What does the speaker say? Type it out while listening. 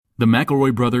The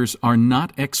McElroy brothers are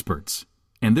not experts,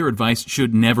 and their advice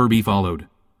should never be followed.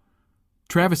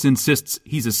 Travis insists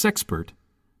he's a sexpert,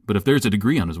 but if there's a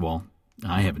degree on his wall,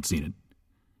 I haven't seen it.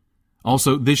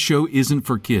 Also, this show isn't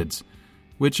for kids,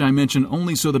 which I mention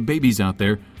only so the babies out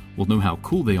there will know how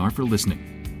cool they are for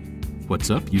listening. What's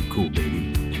up, you cool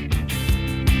baby?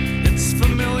 It's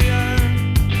familiar,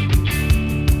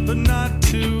 but not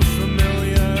too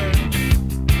familiar,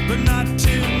 but not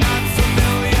too not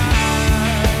familiar.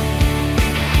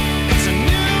 It's a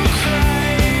new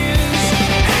craze.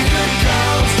 Hey, good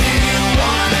girls, do you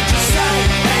wanna just say,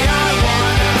 hey, I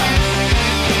wanna?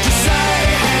 Just say,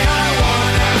 hey, I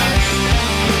wanna.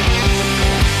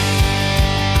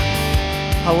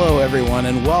 Hello, everyone,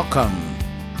 and welcome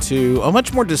to a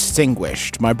much more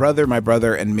distinguished My Brother,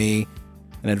 and Me,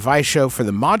 an advice show for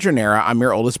the modern era. I'm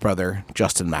your oldest brother,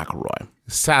 Justin McElroy.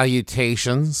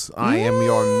 Salutations. I am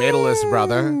your middlest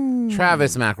brother,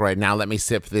 Travis McElroy. Now let me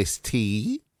sip this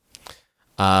tea.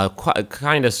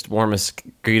 Kindest, warmest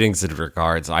greetings and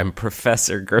regards. I'm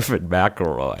Professor Griffin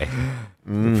McElroy.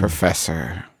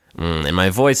 Professor. And my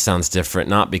voice sounds different,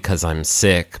 not because I'm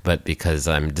sick, but because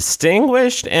I'm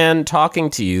distinguished and talking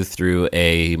to you through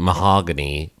a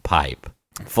mahogany pipe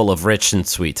full of rich and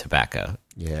sweet tobacco.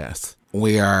 Yes.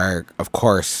 We are, of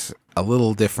course, a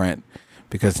little different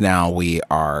because now we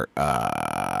are,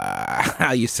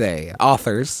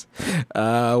 authors.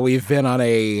 We've been on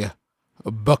a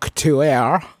book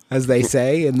tour, as they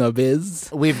say in the biz.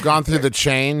 We've gone through the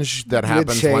change that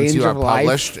happens change once you are of life.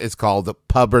 published. It's called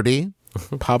puberty.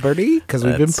 Puberty? Because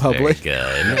we've been published. Very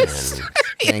good.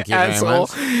 Thank you very Asshole.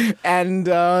 much. And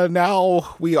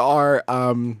now we are,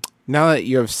 now that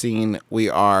you have seen, we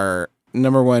are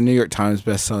 #1 New York Times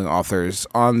bestselling authors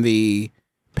on the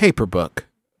paper book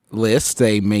list.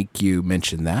 They make you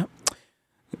mention that.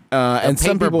 And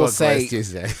some Paper people book say, list, you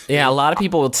say. Yeah, a lot of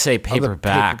people would say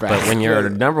paperback, paperback. but when you're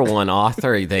 #1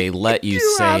 authher, they let you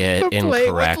say have it to play with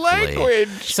incorrectly.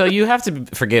 language. So you have to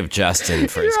forgive Justin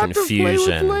for his you have to play with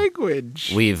confusion.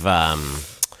 language.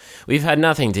 We've had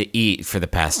nothing to eat for the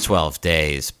past 12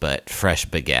 days, but fresh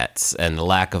baguettes, and the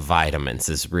lack of vitamins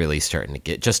is really starting to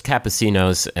get just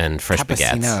cappuccinos and fresh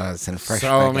baguettes. Cappuccinos and fresh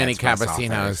So many baguettes, Ross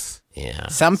cappuccinos. authors. Yeah.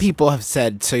 Some people have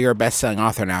said, so you're a best-selling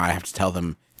author now. I have to tell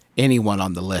them, anyone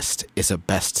on the list is a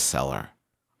bestseller.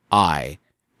 I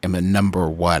am a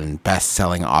 #1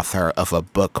 best-selling author of a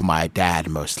book my dad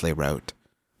mostly wrote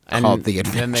called The then they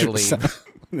Adventures. leave.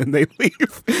 And they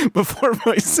leave before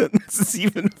my sentence is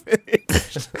even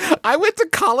finished. I went to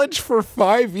college for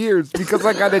 5 years because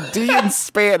I got a D in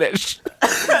Spanish.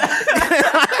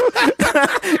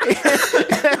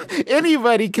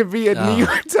 Anybody can be a New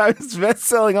York Times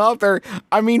bestselling author.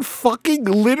 I mean, fucking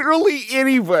literally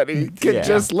anybody can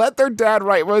just let their dad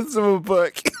write most of a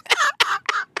book.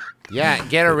 Yeah,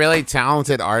 get a really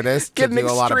talented artist to Get an do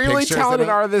a lot of extremely pictures. talented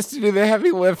artist to do the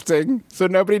heavy lifting, so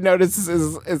nobody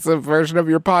notices it's a version of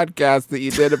your podcast that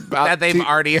you did about that they've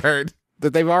already heard.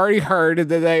 that they've already heard, and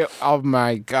then they, oh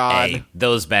my god, Hey,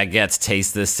 those baguettes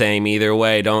taste the same either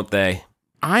way, don't they?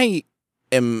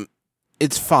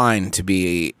 It's fine to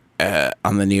be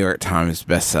on the New York Times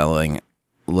bestselling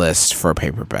list for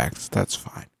paperbacks. That's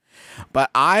fine, but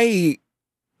I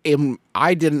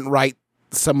didn't write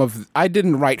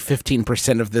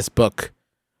 15% of this book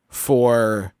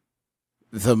for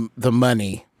the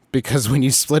money, because when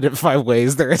you split it 5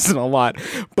 ways, there isn't a lot.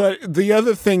 But the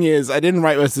other thing is, I didn't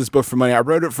write most of this book for money. I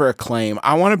wrote it for acclaim.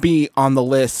 I want to be on the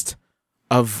list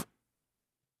of,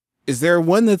 is there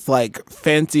one that's like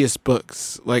fanciest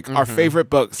books, like our favorite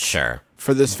books? Sure.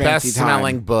 For this fancy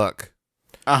Best-selling time. book.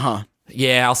 Uh-huh.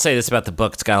 Yeah, I'll say this about the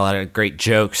book. It's got a lot of great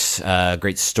jokes,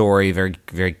 great story, very,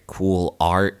 very cool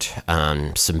art,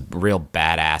 some real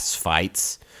badass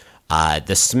fights.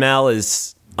 The smell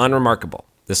is unremarkable.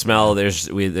 The smell,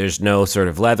 there's no sort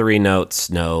of leathery notes,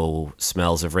 no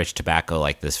smells of rich tobacco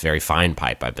like this very fine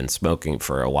pipe I've been smoking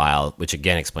for a while, which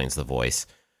again explains the voice.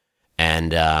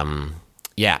 And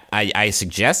I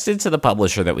suggested to the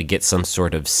publisher that we get some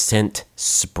sort of scent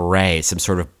spray, some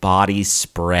sort of body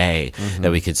spray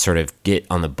that we could sort of get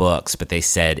on the books, but they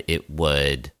said it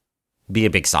would be a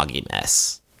big soggy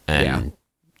mess. And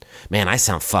man, I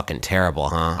sound fucking terrible,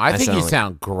 huh? I think you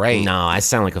sound great. No, I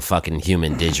sound like a fucking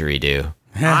human didgeridoo.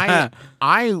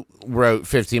 I wrote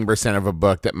 15% of a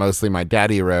book that mostly my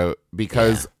daddy wrote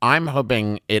because I'm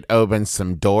hoping it opens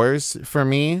some doors for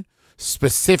me.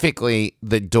 Specifically,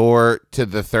 the door to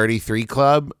the 33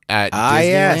 Club at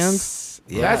Disneyland. Yes.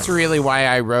 That's really why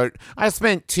I wrote. I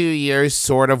spent 2 years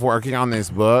sort of working on this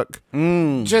book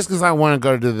just because I want to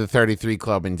go to the 33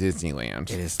 Club in Disneyland.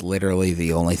 It is literally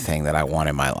the only thing that I want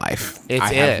in my life. It's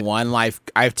I have one life.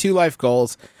 I have 2 life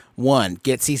goals. 1,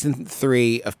 get season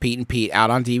 3 of Pete and Pete out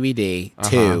on DVD.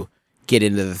 2, get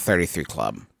into the 33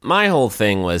 Club. My whole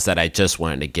thing was that I just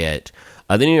wanted to get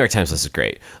the New York Times list is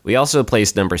great. We also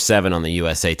placed number 7 on the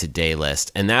USA Today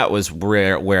list, and that was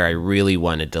where I really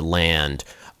wanted to land,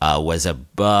 was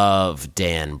above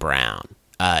Dan Brown.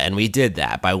 And we did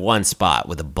that by one spot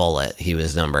with a bullet. He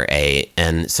was number 8.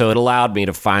 And so it allowed me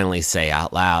to finally say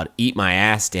out loud, eat my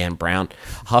ass, Dan Brown.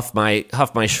 Huff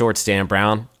my shorts, Dan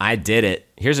Brown. I did it.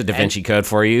 Here's a Da Vinci Code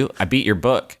for you. I beat your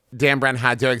book. Dan Brown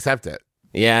had to accept it.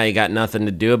 Yeah, you got nothing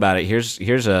to do about it. Here's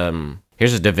a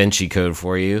Da Vinci Code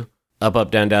for you.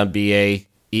 Up, down, down, BA,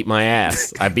 eat my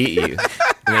ass. I beat you. And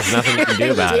there's nothing you can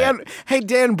do about it. Hey,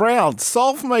 Dan Brown,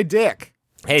 solve my dick.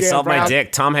 Hey, Dan solve Brown. my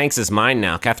dick. Tom Hanks is mine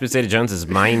now. Catherine Zeta-Jones is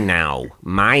mine now.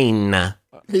 Mine.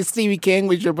 Hey, Stevie King,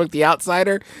 with your book, The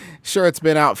Outsider. Sure, it's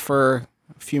been out for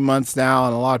a few months now,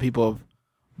 and a lot of people have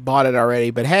bought it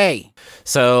already, but hey.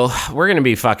 So we're going to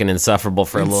be fucking insufferable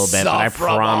for a little bit, but I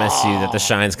promise you that the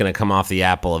shine's going to come off the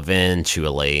apple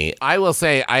eventually. I will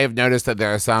say I have noticed that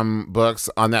there are some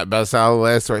books on that bestseller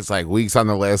list where it's like weeks on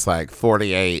the list, like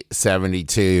 48,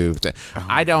 72.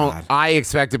 I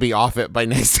expect to be off it by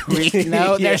next week.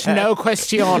 No, there's no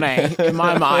questione in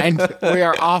my mind. We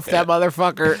are off that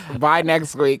motherfucker by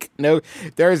next week. No,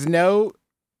 there's no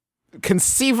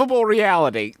conceivable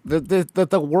reality that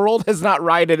the world has not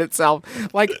righted itself.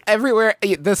 Like everywhere,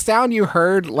 the sound you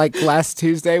heard like last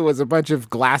Tuesday was a bunch of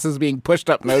glasses being pushed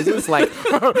up noses. Like,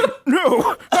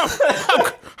 no,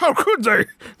 how could they?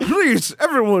 Please,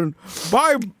 everyone,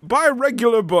 buy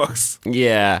regular books.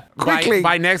 Yeah. Quickly.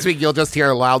 By next week, you'll just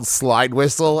hear a loud slide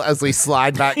whistle as we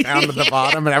slide back down to the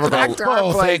bottom, and everyone goes,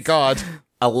 "Oh, thank God."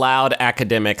 A loud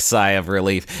academic sigh of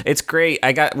relief. It's great.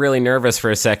 I got really nervous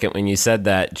for a second when you said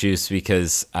that, Juice,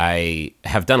 because I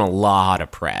have done a lot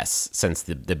of press since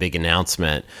the big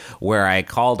announcement where I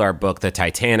called our book the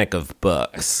Titanic of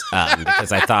books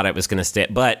because I thought it was going to stay.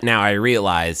 But now I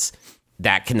realize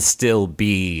that can still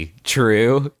be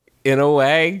true in a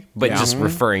way, but just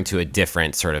referring to a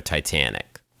different sort of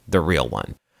Titanic, the real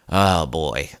one. Oh,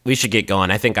 boy. We should get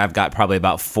going. I think I've got probably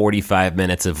about 45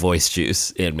 minutes of voice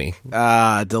juice in me.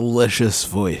 Delicious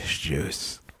voice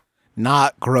juice.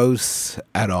 Not gross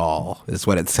at all, is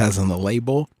what it says on the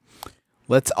label.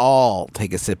 Let's all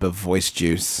take a sip of voice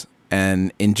juice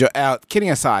and enjoy.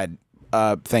 Kidding aside,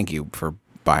 thank you for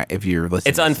buying. If you're listening,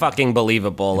 it's unfucking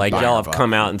believable. Like, y'all have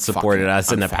come out and supported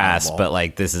us in the past, but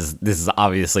like this is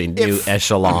obviously new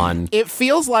echelon. It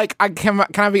feels like, can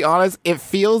I be honest? It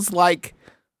feels like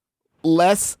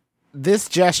this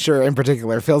gesture in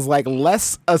particular feels like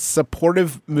less a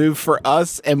supportive move for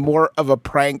us and more of a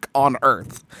prank on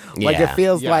Earth. Like it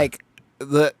feels like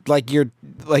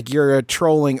you're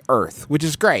trolling Earth, which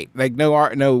is great. Like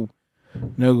no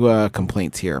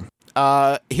complaints here.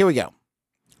 Here we go.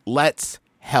 Let's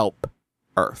help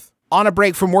Earth. On a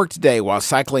break from work today, while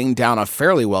cycling down a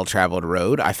fairly well-traveled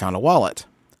road, I found a wallet.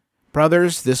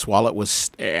 Brothers, this wallet was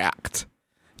stacked.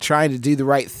 Trying to do the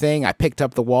right thing, I picked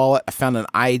up the wallet, I found an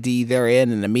ID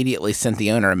therein, and immediately sent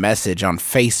the owner a message on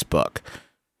Facebook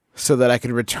so that I could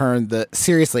return the,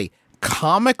 seriously,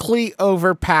 comically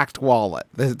overpacked wallet.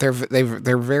 They're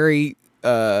very,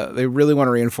 they really want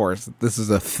to reinforce that this is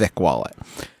a thick wallet.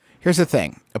 Here's the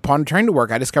thing. Upon returning to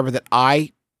work, I discovered that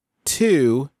I,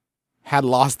 too, had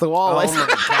lost the wallet. Oh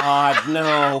my God,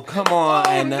 no, come on.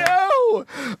 Oh, no!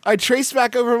 I traced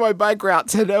back over my bike route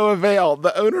to no avail.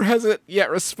 The owner hasn't yet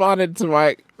responded to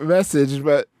my message,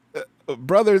 but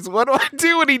brothers, what do I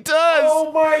do when he does?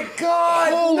 Oh my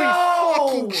God,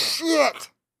 Holy fucking shit!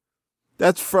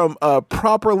 That's from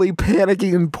Properly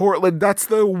Panicking in Portland. That's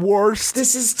the worst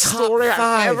This is top story I've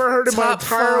 5. ever heard in my Top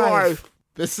entire 5. life.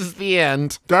 This is the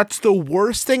end. That's the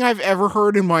worst thing I've ever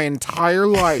heard in my entire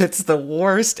life. It's the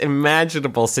worst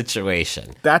imaginable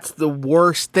situation. That's the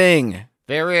worst thing.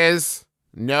 There is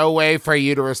no way for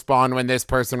you to respond when this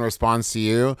person responds to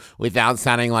you without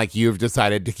sounding like you've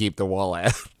decided to keep the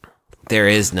wallet. There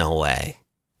is no way.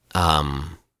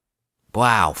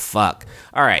 Wow, fuck.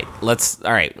 All right,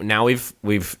 now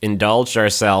we've indulged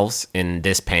ourselves in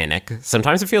this panic.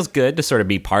 Sometimes it feels good to sort of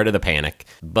be part of the panic,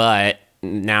 but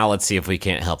now let's see if we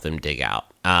can't help them dig out.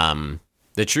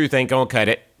 The truth ain't gonna cut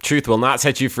it. Truth will not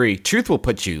set you free. Truth will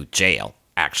put you jail.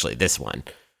 Actually, this one.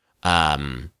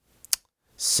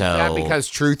 So Yeah, because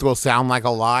truth will sound like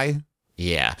a lie.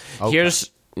 yeah. Okay.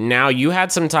 Now you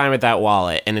had some time at that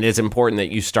wallet, and it is important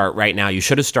that you start right now. You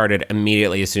should have started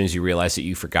immediately as soon as you realized that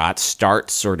you forgot.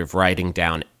 Start sort of writing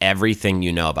down everything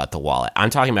you know about the wallet. I'm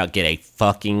talking about get a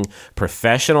fucking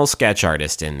professional sketch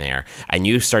artist in there, and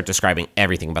you start describing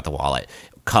everything about the wallet.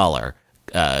 Color,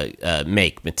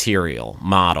 make, material,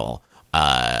 model,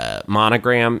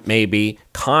 monogram, maybe,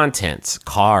 contents,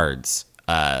 cards,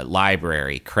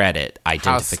 library, credit,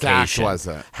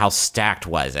 identification. How stacked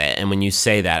was it? And when you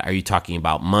say that, are you talking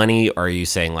about money, or are you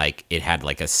saying like it had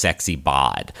like a sexy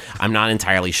bod? I'm not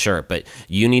entirely sure, but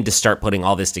you need to start putting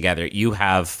all this together. You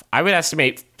have, I would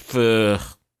estimate,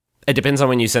 it depends on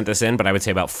when you sent this in, but I would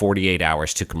say about 48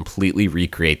 hours to completely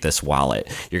recreate this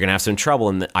wallet. You're going to have some trouble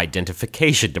in the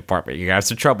identification department. You're going to have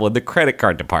some trouble in the credit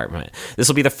card department. This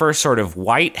will be the first sort of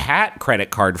white hat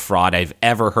credit card fraud I've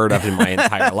ever heard of in my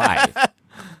entire life.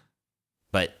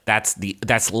 But that's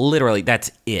literally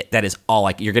it. That is all.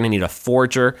 Like, you're going to need a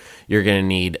forger. You're going to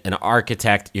need an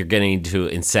architect. You're going to need to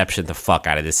inception the fuck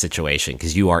out of this situation,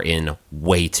 because you are in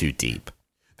way too deep.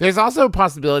 There's also a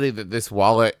possibility that this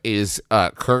wallet is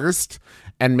cursed,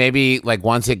 and maybe like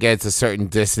once it gets a certain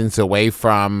distance away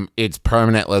from its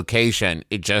permanent location,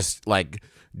 it just like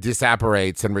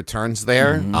disapparates and returns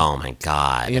there. Mm-hmm. Oh my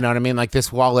God. You know what I mean? Like,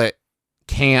 this wallet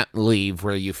can't leave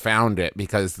where you found it,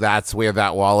 because that's where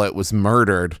that wallet was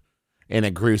murdered in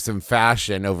a gruesome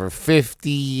fashion over 50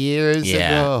 years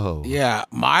ago. Yeah,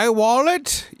 my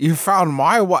wallet? You found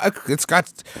my wallet? It's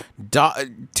got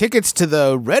tickets to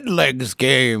the Red Legs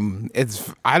game.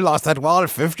 I lost that wallet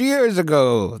 50 years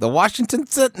ago. The Washington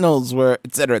Sentinels were,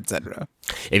 et cetera, et cetera.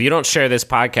 If you don't share this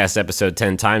podcast episode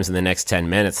 10 times in the next 10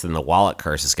 minutes, then the wallet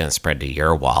curse is going to spread to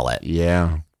your wallet.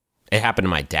 Yeah. It happened to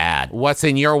my dad. What's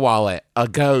in your wallet? A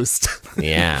ghost.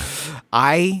 Yeah.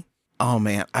 Oh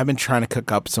man, I've been trying to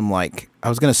cook up some, like, I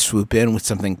was going to swoop in with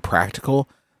something practical.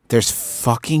 There's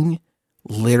fucking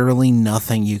literally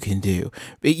nothing you can do.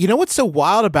 But you know what's so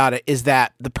wild about it is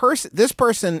that person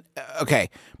 1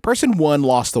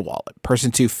 lost the wallet.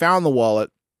 Person 2 found the wallet,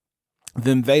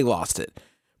 then they lost it.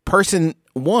 Person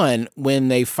 1, when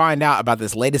they find out about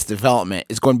this latest development,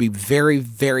 is going to be very,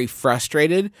 very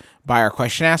frustrated by our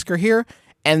question asker here,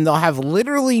 and they'll have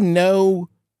literally no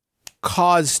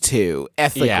cause to,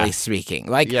 ethically speaking.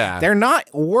 Like, they're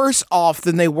not worse off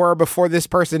than they were before this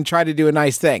person tried to do a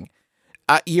nice thing.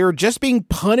 You're just being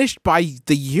punished by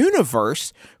the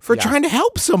universe for trying to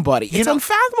help somebody. It's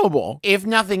unfathomable. If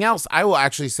nothing else, I will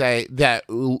actually say that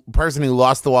person who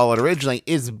lost the wallet originally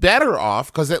is better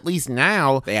off, because at least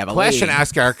now they have a question lead.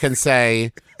 asker can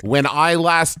say, when I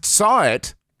last saw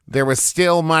it, there was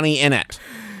still money in it.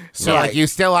 So like, you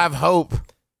still have hope.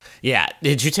 Yeah.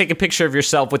 Did you take a picture of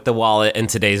yourself with the wallet in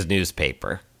today's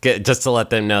newspaper? Just to let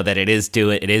them know that it is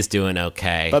doing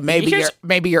okay. But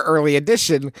maybe your early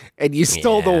edition, and you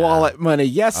stole the wallet money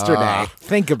yesterday.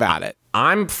 Think about it.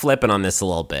 I'm flipping on this a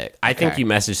little bit. I think you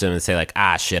message them and say like,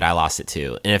 shit, I lost it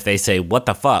too. And if they say, what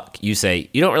the fuck? You say,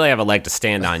 you don't really have a leg to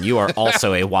stand on. You are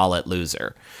also a wallet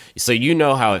loser. So you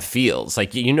know how it feels.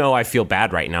 Like, you know, I feel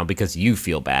bad right now because you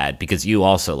feel bad because you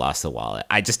also lost the wallet.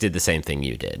 I just did the same thing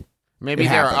you did. Maybe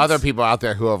there are other people out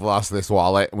there who have lost this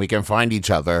wallet, and we can find each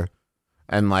other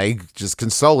and like just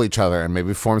console each other and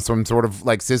maybe form some sort of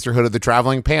like sisterhood of the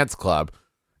traveling pants club,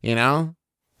 you know?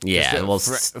 Yeah. Well,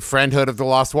 friendhood of the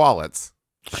lost wallets.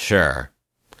 Sure.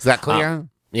 Is that clear?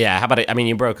 Yeah. How about it? I mean,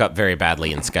 you broke up very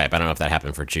badly in Skype. I don't know if that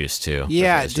happened for Juice too.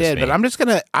 Yeah, it did. But I'm just going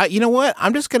to, you know what?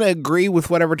 I'm just going to agree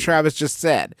with whatever Travis just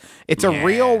said. It's a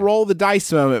real roll the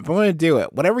dice moment, but I'm going to do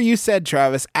it. Whatever you said,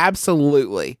 Travis,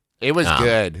 absolutely. It was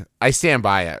good. I stand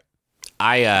by it.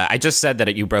 I just said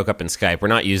that you broke up in Skype. We're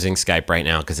not using Skype right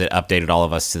now because it updated all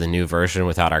of us to the new version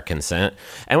without our consent.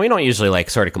 And we don't usually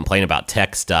like sort of complain about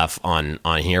tech stuff on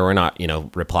here. We're not,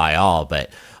 reply all,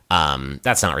 but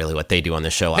that's not really what they do on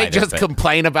the show either. They just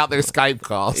complain about their Skype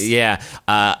calls. Yeah.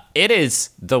 It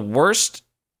is the worst.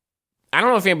 I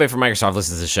don't know if anybody from Microsoft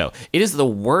listens to the show. It is the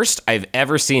worst I've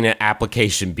ever seen an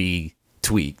application be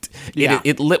tweaked. Yeah.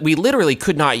 We literally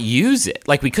could not use it.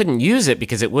 Like, we couldn't use it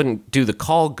because it wouldn't do the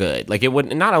call good. Like, it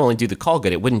wouldn't not only do the call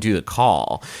good, it wouldn't do the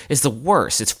call. It's the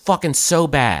worst. It's fucking so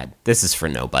bad. This is for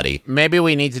nobody. Maybe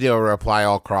we need to do a reply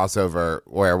all crossover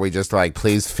where we just like,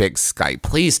 please fix Skype.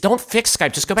 Please don't fix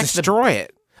Skype. Just go back to the destroy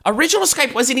it. Original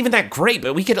Skype wasn't even that great,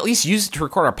 but we could at least use it to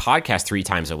record our podcast 3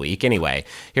 times a week. Anyway,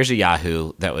 here's a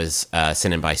Yahoo that was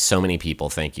sent in by so many people.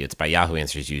 Thank you. It's by Yahoo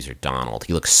Answers user Donald.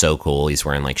 He looks so cool. He's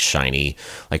wearing like shiny,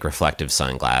 like reflective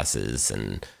sunglasses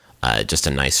and just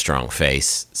a nice, strong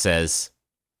face. Says,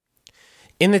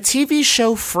 in the TV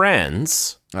show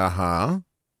Friends, what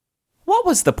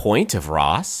was the point of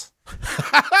Ross?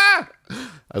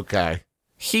 Okay.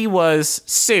 He was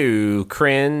so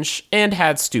cringe and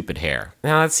had stupid hair.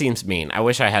 Now, that seems mean. I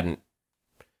wish I hadn't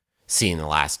seen the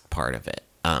last part of it.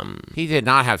 He did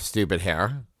not have stupid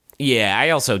hair. Yeah, I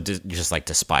also just like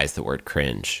despise the word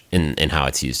cringe in how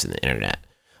it's used in the internet.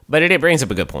 But it brings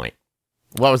up a good point.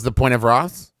 What was the point of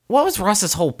Ross? What was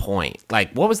Ross's whole point?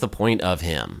 Like, what was the point of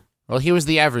him? Well, he was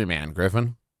the everyman,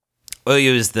 Griffin. Well, he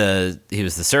was the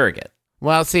surrogate.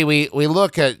 Well, see, we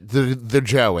look at the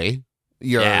Joey,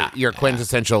 your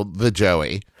quintessential the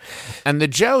Joey, and the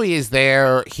Joey is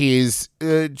there. He's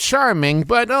charming,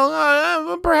 but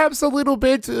perhaps a little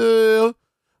bit,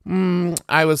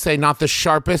 I would say, not the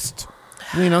sharpest.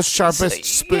 Sharpest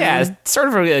spoon. Yeah, sort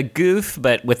of a goof,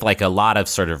 but with like a lot of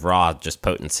sort of raw, just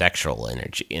potent sexual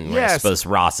energy. And I suppose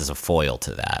Ross is a foil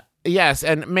to that. Yes,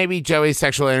 and maybe Joey's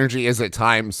sexual energy is at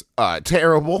times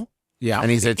terrible. Yeah, and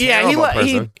he's a terrible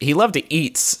person. He loved to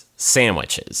eat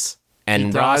sandwiches.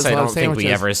 And Ross, I don't think we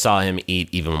ever saw him eat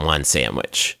even one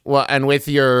sandwich. Well, and with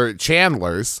your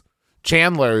Chandlers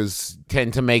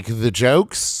tend to make the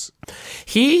jokes.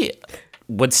 He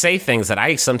would say things that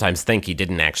I sometimes think he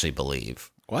didn't actually believe.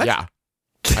 What? Yeah.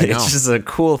 I know. It's just a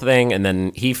cool thing. And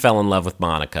then he fell in love with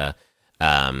Monica,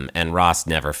 and Ross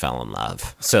never fell in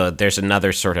love. So there's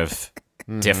another sort of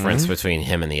difference between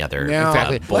him and the other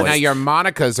boys. Well, now your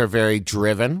Monicas are very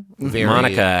driven.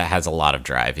 Monica has a lot of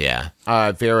drive,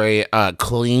 very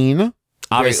clean.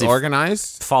 Obviously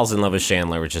organized. Falls in love with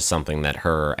Chandler, which is something that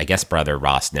her, I guess, brother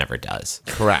Ross never does.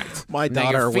 Correct. My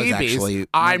daughter was actually...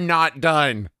 I'm not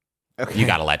done. Okay. You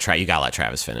gotta let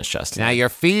Travis finish, Justin. Now your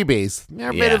Phoebes, they're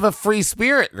a bit of a free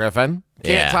spirit, Griffin.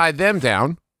 Can't tie them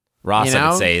down. Ross, I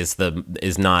would say,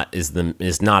 is not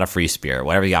a free spirit.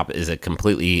 Whatever you got is a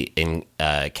completely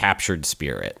captured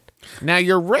spirit. Now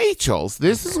your Rachels,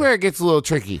 this is where it gets a little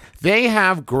tricky. They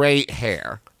have great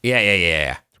hair.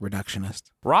 Yeah. Reductionist.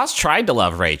 Ross tried to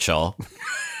love Rachel,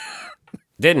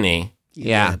 didn't he?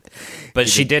 Yeah, but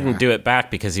she didn't do it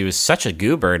back because he was such a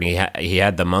goober, and he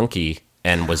had the monkey.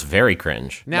 And was very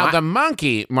cringe. Now, the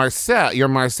monkey, Marcel, your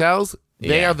Marcels,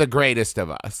 they are the greatest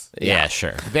of us. Yeah,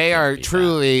 sure. They are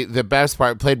truly the best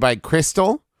part, played by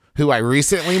Crystal, who I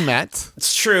recently met.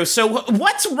 It's true. So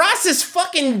what's Ross's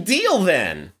fucking deal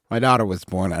then? My daughter was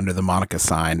born under the Monica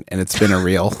sign, and it's been a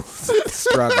real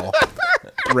struggle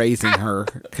raising her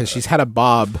because she's had a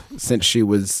bob since she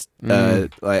was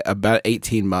like about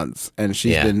 18 months, and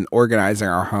she's been organizing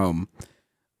our home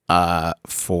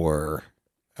for...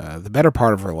 the better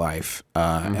part of her life,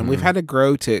 and we've had to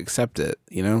grow to accept it.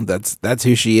 That's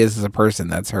who she is as a person.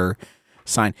 That's her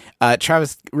sign.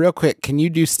 Travis, real quick, can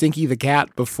you do Stinky the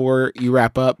cat before you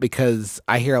wrap up? Because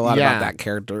I hear a lot about that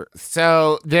character.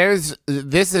 So this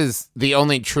is the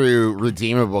only true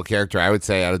redeemable character I would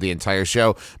say out of the entire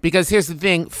show. Because here's the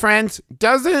thing, Friends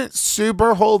doesn't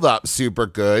super hold up super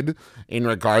good in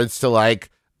regards to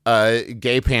like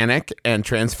gay panic and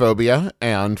transphobia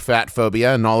and fat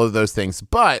phobia and all of those things.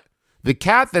 But the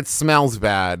cat that smells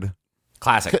bad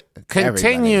classic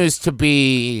continues to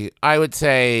be, I would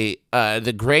say,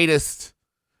 the greatest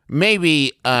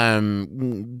maybe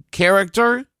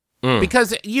character.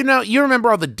 Because you remember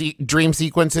all the dream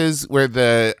sequences where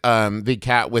the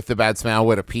cat with the bad smell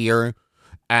would appear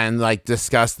and like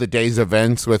discuss the day's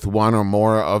events with one or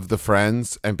more of the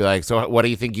friends and be like, so what do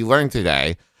you think you learned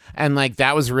today? And like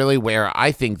that was really where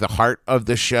I think the heart of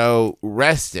the show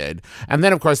rested. And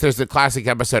then of course there's the classic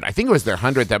episode, I think it was their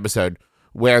 100th episode,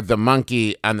 where the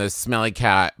monkey and the smelly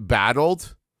cat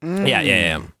battled.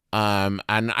 Yeah. And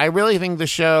I really think the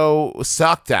show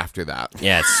sucked after that.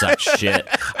 Yeah, it sucked shit.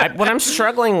 What I'm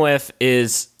struggling with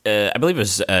is, I believe it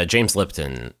was James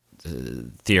Lipton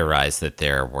theorized that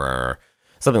there were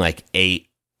something like 8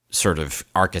 sort of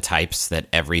archetypes that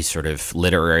every sort of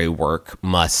literary work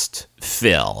must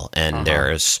fill. And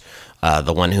there's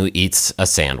the one who eats a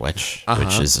sandwich,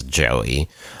 which is Joey.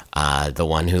 The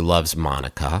one who loves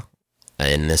Monica.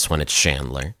 In this one, it's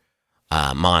Chandler.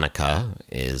 Monica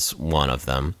is one of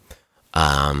them.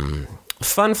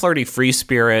 Fun, flirty, free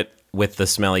spirit with the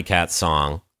smelly cat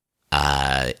song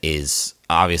is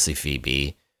obviously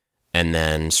Phoebe. And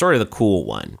then sort of the cool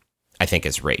one, I think,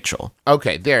 is Rachel.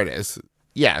 Okay, there it is.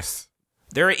 Yes.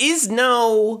 There is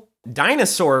no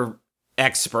dinosaur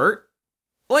expert.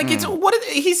 Like,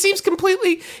 he seems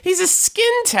completely, he's a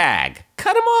skin tag.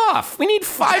 Cut him off. We need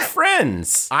 5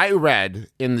 friends. I read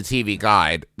in the TV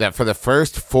guide that for the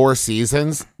first 4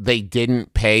 seasons, they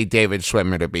didn't pay David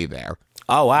Schwimmer to be there.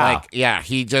 Oh, wow. Like, yeah,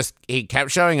 he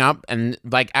kept showing up, and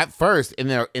like at first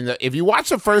if you watch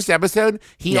the first episode,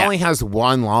 he only has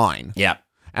 1 line. Yeah.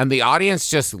 And the audience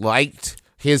just liked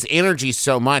his energy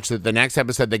so much that the next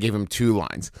episode they gave him 2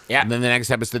 lines. Yeah. And then the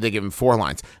next episode they gave him 4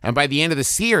 lines. And by the end of the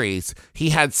series, he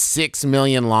had 6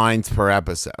 million lines per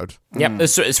episode. Yep.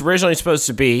 It's originally supposed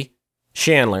to be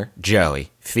Chandler,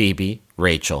 Joey, Phoebe,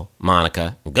 Rachel,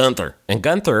 Monica, and Gunther. And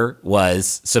Gunther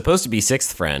was supposed to be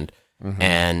 6th friend.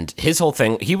 And his whole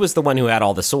thing, he was the one who had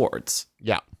all the swords.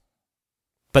 Yeah.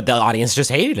 But the audience just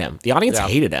hated him. The audience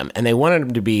hated him, and they wanted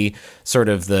him to be sort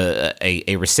of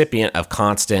a recipient of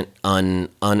constant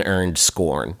unearned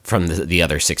scorn from the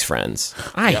other 6 friends.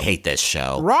 I hate this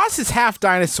show. Ross is half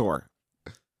dinosaur.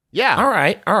 Yeah.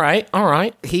 All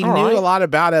right. He knew a lot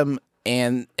about him,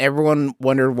 and everyone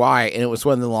wondered why. And it was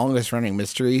one of the longest running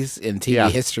mysteries in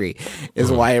TV history, is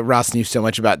why Ross knew so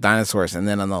much about dinosaurs. And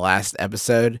then on the last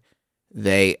episode,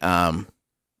 they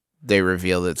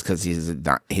revealed it's because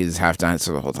he's half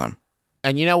dinosaur the whole time.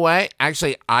 And you know what?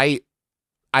 Actually, I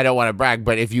don't want to brag,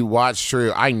 but if you watch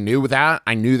True, I knew that.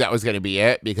 I knew that was going to be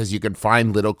it because you could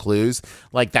find little clues.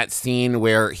 Like that scene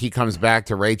where he comes back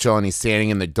to Rachel and he's standing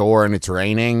in the door and it's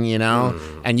raining, you know?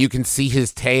 And you can see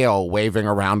his tail waving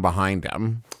around behind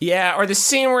him. Yeah, or the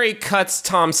scene where he cuts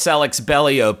Tom Selleck's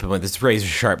belly open with his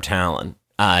razor-sharp talon.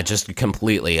 Just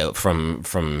completely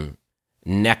from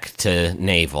neck to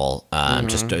navel,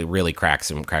 just really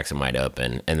cracks him wide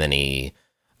open, and then he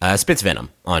spits venom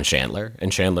on Chandler,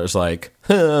 and Chandler's like,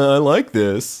 I like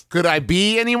this. Could I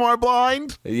be any more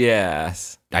blind?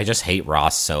 Yes. I just hate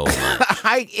Ross so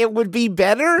much. It would be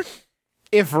better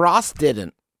if Ross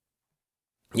didn't.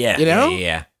 Yeah. You know?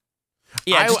 Yeah.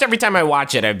 Just every time I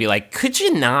watch it, I'd be like, could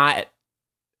you not?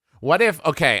 What if,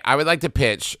 I would like to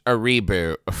pitch a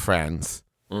reboot of Friends.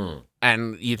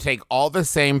 And you take all the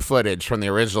same footage from the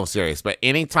original series, but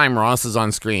anytime Ross is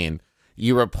on screen,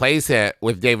 you replace it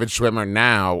with David Schwimmer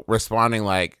now responding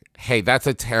like, hey, that's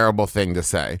a terrible thing to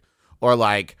say. Or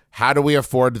like, how do we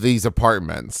afford these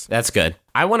apartments? That's good.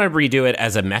 I want to redo it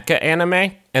as a mecha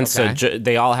anime. And so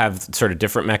they all have sort of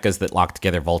different mechas that lock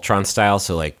together Voltron style.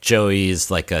 So like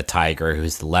Joey's like a tiger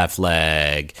who's the left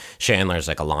leg. Chandler's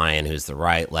like a lion who's the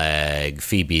right leg.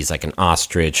 Phoebe's like an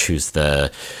ostrich who's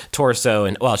the torso.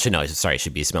 And well, it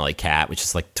should be a smelly cat, which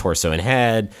is like torso and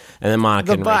head. And then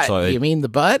Monica and Rachel. You mean the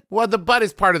butt? Well, the butt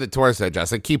is part of the torso,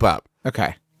 Justin. Keep up.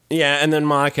 Okay. Yeah, and then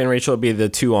Monica and Rachel would be the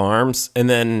 2 arms, and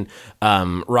then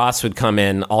Ross would come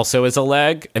in also as a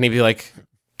leg, and he'd be like,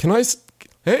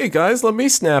 hey guys, let me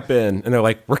snap in. And they're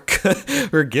like,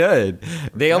 we're good.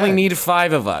 They only need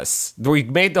 5 of us. We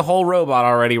made the whole robot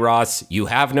already, Ross. You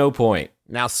have no point.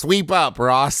 Now sweep up,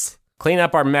 Ross. Clean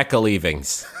up our mecha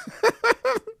leavings.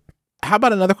 How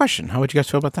about another question? How would you guys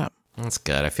feel about that? That's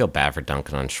good. I feel bad for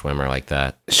dunking on Schwimmer like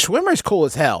that. Schwimmer's cool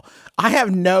as hell. I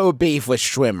have no beef with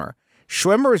Schwimmer.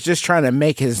 Schwimmer is just trying to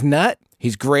make his nut.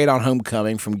 He's great on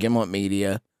Homecoming from Gimlet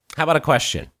Media. How about a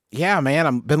question? Yeah, man.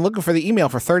 I've been looking for the email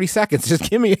for 30 seconds. Just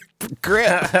give me a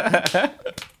grip.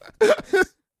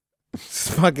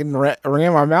 Just fucking ran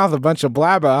my mouth a bunch of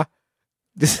blabba.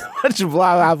 Just a bunch of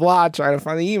blah, blah, blah, trying to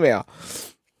find the email.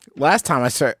 Last time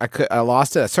I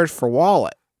lost it. I searched for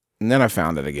wallet, and then I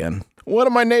found it again. One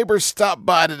of my neighbors stopped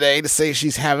by today to say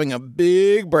she's having a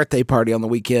big birthday party on the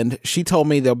weekend. She told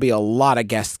me there'll be a lot of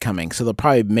guests coming, so they'll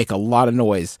probably make a lot of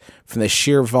noise from the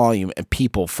sheer volume of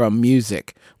people from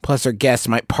music. Plus, her guests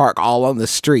might park all on the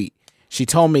street. She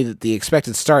told me that the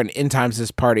expected start and end times of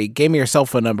this party, gave me her cell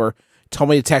phone number,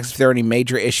 told me to text if there are any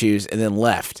major issues, and then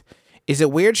left. Is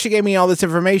it weird she gave me all this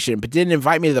information but didn't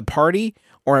invite me to the party?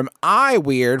 Or am I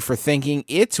weird for thinking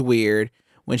it's weird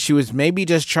when she was maybe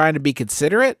just trying to be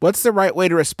considerate? What's the right way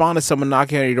to respond to someone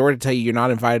knocking on your door to tell you you're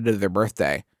not invited to their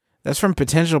birthday? That's from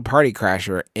Potential Party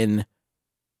Crasher in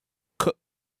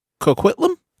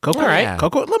Coquitlam? All right.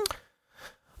 Coquitlam?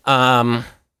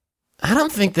 I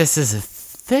don't think this is a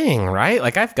thing, right?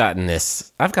 Like I've gotten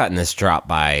this drop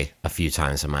by a few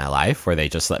times in my life where they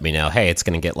just let me know, hey, it's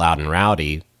going to get loud and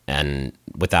rowdy, and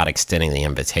without extending the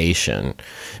invitation,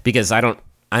 because I don't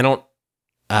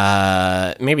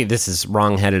maybe this is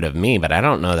wrong-headed of me, but I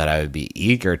don't know that I would be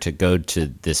eager to go to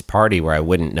this party where I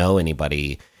wouldn't know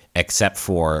anybody except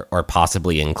for, or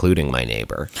possibly including my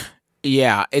neighbor.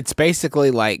 Yeah, it's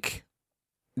basically like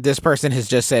this person has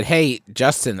just said, hey,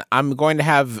 Justin, I'm going to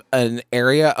have an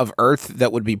area of Earth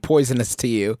that would be poisonous to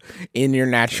you in your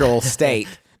natural state.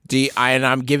 And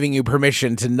I'm giving you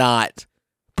permission to not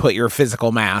put your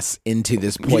physical mass into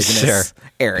this poisonous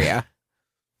area.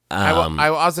 I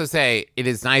will also say it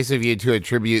is nice of you to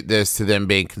attribute this to them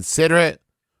being considerate,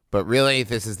 but really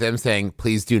this is them saying,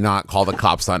 please do not call the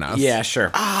cops on us. Yeah,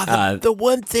 sure. The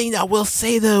one thing I will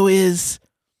say, though, is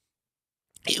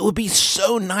it would be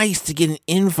so nice to get an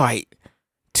invite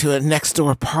to a next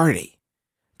door party.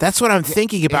 That's what I'm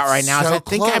thinking about It's right now. Is so I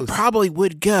think I close. probably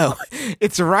would go.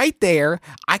 It's right there.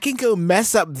 I can go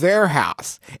mess up their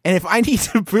house, and if I need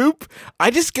to poop,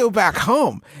 I just go back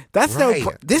home. That's Right.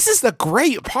 This is the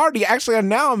great party. Actually,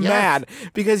 now I'm Yes. mad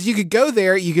because you could go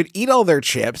there. You could eat all their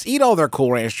chips, eat all their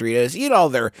Cool Ranch Doritos, eat all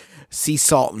their sea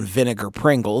salt and vinegar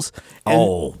Pringles. And,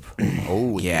 Oh,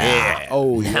 yeah.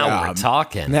 Oh, Now yeah. we're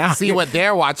talking. Now See what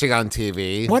they're watching on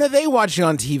TV. What are they watching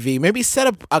on TV? Maybe set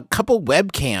up a couple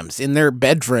webcams in their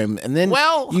bedroom, and then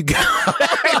Well- you go.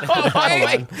 Hold on.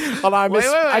 I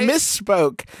Wait.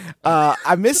 misspoke.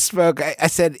 I misspoke. I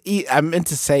said eat. I meant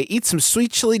to say eat some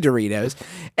sweet chili Doritos,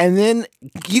 and then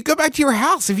you go back to your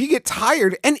house if you get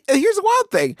tired. And here's the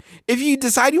wild thing: if you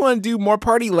decide you want to do more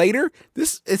party later,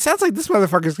 it sounds like this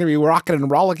motherfucker's gonna be rocking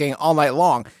and rollicking all night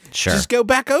long. Sure. Just go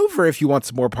back over if you want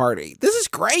some more party. This is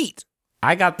great.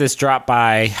 I got this drop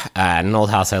by an old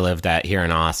house I lived at here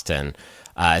in Austin.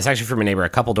 It's actually from a neighbor a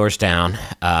couple doors down,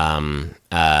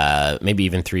 maybe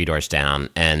even 3 doors down.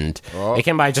 And it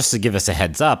came by just to give us a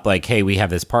heads up, like, hey, we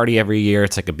have this party every year.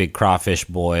 It's like a big crawfish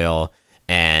boil,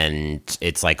 and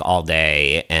it's like all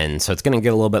day. And so it's going to get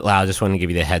a little bit loud. Just wanted to give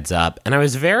you the heads up. And I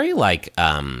was very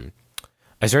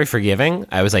I was very forgiving.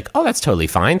 I was like, "Oh, that's totally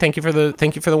fine. Thank you for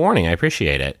the warning. I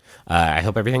appreciate it. I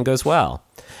hope everything goes well."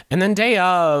 And then day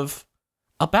of,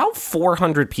 about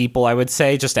 400 people, I would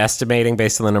say, just estimating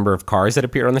based on the number of cars that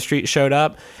appeared on the street, showed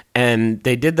up, and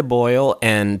they did the boil.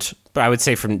 And I would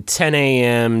say from 10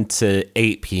 a.m. to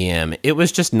 8 p.m., it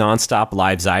was just nonstop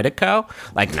live Zydeco,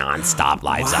 like nonstop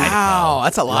live Zydeco. Wow,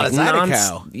 that's a lot of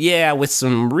Zydeco. Yeah, with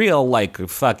some real like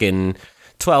fucking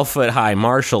 12-foot high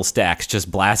Marshall stacks,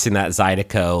 just blasting that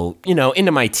Zydeco,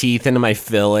 into my teeth, into my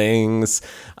fillings,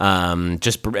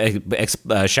 just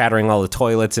shattering all the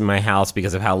toilets in my house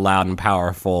because of how loud and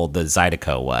powerful the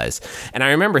Zydeco was. And I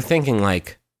remember thinking,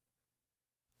 like,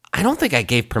 I don't think I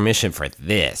gave permission for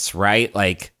this, right?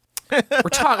 Like, we're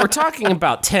talking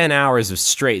about 10 hours of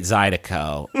straight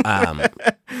Zydeco.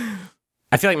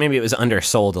 I feel like maybe it was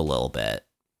undersold a little bit.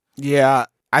 Yeah,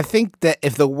 I think that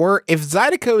if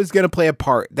Zydeco is going to play a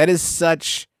part, that is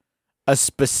such a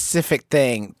specific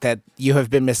thing that you have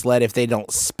been misled if they don't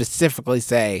specifically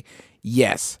say,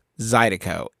 yes,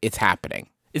 Zydeco, it's happening.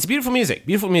 It's beautiful music.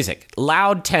 Beautiful music.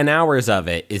 Loud 10 hours of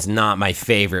it is not my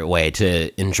favorite way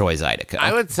to enjoy Zydeco.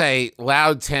 I would say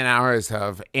loud 10 hours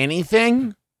of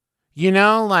anything. There's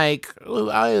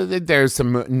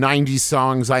some 90s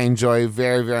songs I enjoy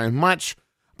very, very much.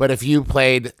 But if you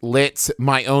played Lit's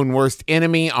My Own Worst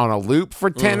Enemy on a loop for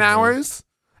 10 hours,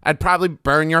 I'd probably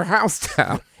burn your house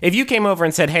down. If you came over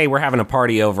and said, hey, we're having a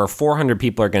party over, 400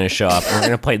 people are going to show up, and we're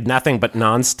going to play nothing but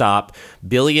nonstop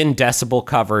billion decibel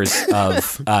covers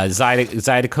of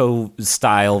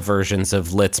Zydeco-style versions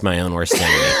of Lit's My Own Worst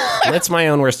Enemy. Lit's My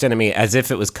Own Worst Enemy, as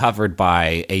if it was covered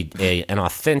by an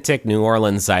authentic New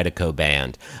Orleans Zydeco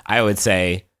band, I would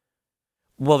say,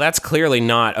 well, that's clearly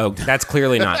not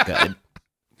good.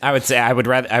 I would say I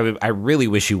really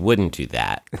wish you wouldn't do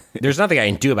that. There's nothing I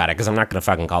can do about it because I'm not going to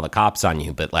fucking call the cops on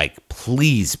you, but like,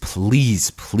 please, please,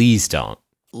 please don't.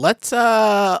 I'll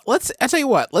tell you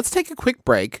what, let's take a quick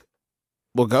break.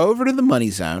 We'll go over to the Money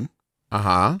Zone,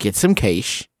 get some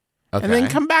cash, Okay. and then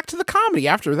come back to the comedy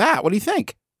after that. What do you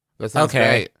think? That sounds Okay.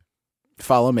 great.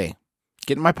 Follow me.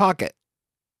 Get in my pocket.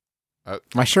 Oh.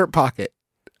 My shirt pocket.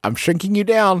 I'm shrinking you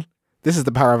down. This is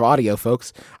the power of audio,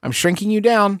 folks. I'm shrinking you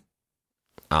down.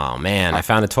 Oh man, I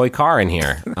found a toy car in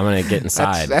here. I'm going to get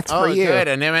inside. That's for you. Good.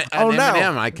 An Oh, no.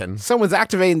 M&M I can. Someone's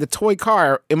activating the toy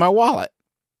car in my wallet.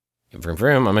 Vroom,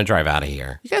 vroom, I'm going to drive out of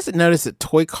here. You guys notice that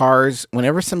toy cars,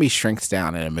 whenever somebody shrinks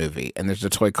down in a movie and there's a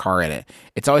toy car in it,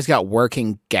 it's always got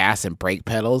working gas and brake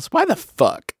pedals. Why the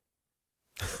fuck?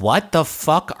 What the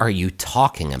fuck are you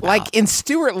talking about? Like in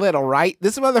Stuart Little, right?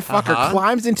 This motherfucker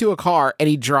climbs into a car and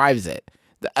he drives it.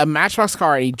 A Matchbox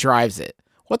car and he drives it.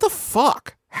 What the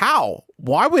fuck? How?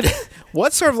 Why would...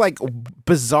 What sort of like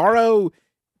bizarro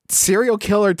serial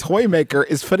killer toy maker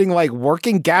is putting like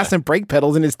working gas and brake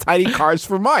pedals in his tiny cars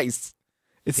for mice?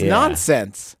 It's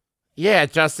nonsense. Yeah,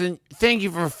 Justin, thank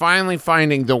you for finally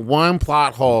finding the one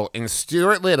plot hole in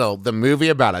Stuart Little, the movie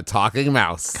about a talking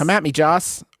mouse. Come at me,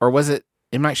 Joss. Or was it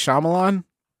M. Night Shyamalan?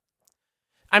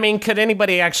 I mean, could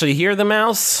anybody actually hear the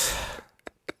mouse?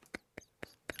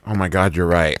 Oh my God, you're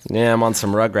right. Yeah, I'm on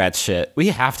some Rugrats shit. We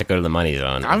have to go to the Money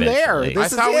Zone. I'm there. eventually.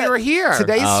 This I thought we were here.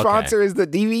 Today's Oh, okay. sponsor is the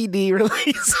DVD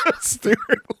release of Stuart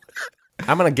Little.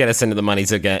 I'm going to get us into the Money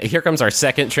Zone. Here comes our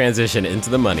second transition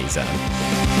into the Money Zone.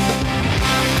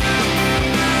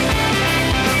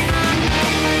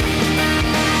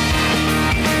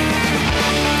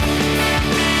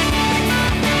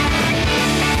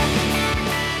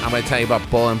 I'm going to tell you about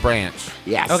Bull and Branch.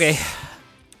 Yes. Okay.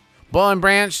 Boll and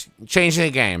Branch, changing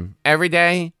the game. Every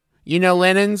day, you know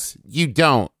linens, you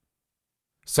don't.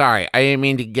 Sorry, I didn't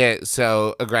mean to get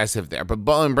so aggressive there, but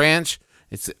Boll and Branch,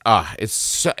 it's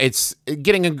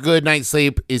getting a good night's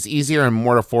sleep is easier and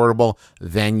more affordable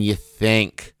than you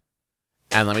think.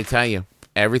 And let me tell you,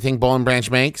 everything Boll and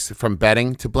Branch makes, from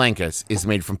bedding to blankets, is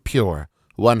made from pure,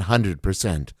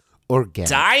 100% organic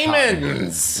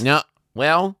Diamonds! cotton. No,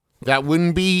 well, that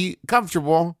wouldn't be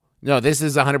comfortable. No, this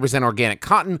is 100% organic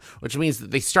cotton, which means that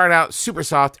they start out super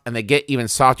soft and they get even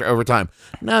softer over time.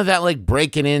 None of that like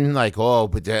breaking in like,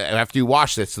 but after you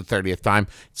wash this the 30th time,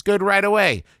 it's good right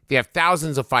away. They have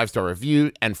thousands of 5-star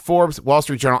reviews, and Forbes, Wall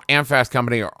Street Journal, and Fast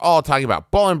Company are all talking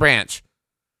about Boll and Branch.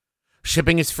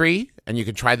 Shipping is free, and you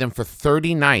can try them for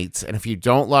 30 nights. And if you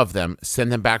don't love them,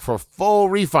 send them back for a full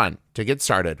refund. To get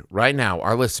started, right now,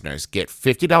 our listeners get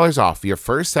 $50 off your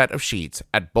first set of sheets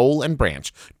at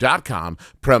bollandbranch.com,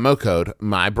 promo code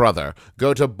MYBROTHER.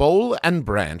 Go to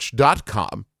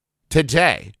bollandbranch.com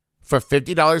today for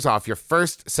 $50 off your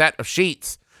first set of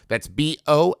sheets. That's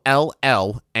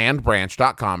BOLL and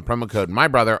branch.com, promo code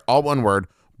MYBROTHER, all one word,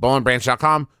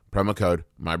 bollandbranch.com, promo code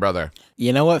MYBROTHER.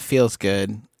 You know what feels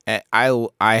good? I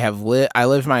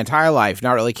lived my entire life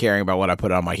not really caring about what I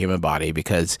put on my human body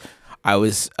because I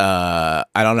was I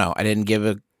don't know, I didn't give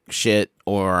a shit,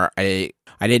 or I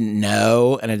didn't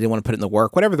know, and I didn't want to put it in the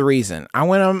work, whatever the reason. I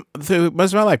went through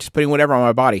most of my life just putting whatever on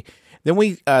my body. Then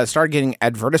we started getting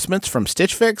advertisements from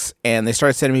Stitch Fix, and they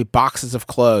started sending me boxes of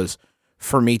clothes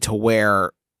for me to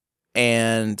wear,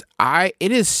 and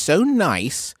it is so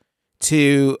nice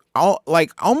to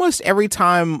almost every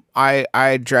time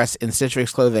I dress in Stitch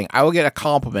Fix clothing, I will get a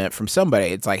compliment from somebody.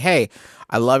 It's like, hey,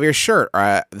 I love your shirt,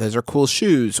 or those are cool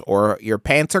shoes, or your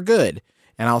pants are good.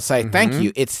 And I'll say, thank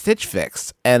you, it's Stitch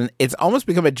Fix. And it's almost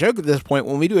become a joke at this point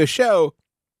when we do a show.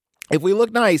 If we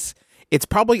look nice, it's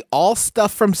probably all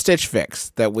stuff from Stitch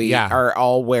Fix that we are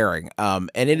all wearing.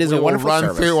 And it is a wonderful run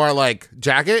service. through our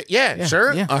jacket. Yeah,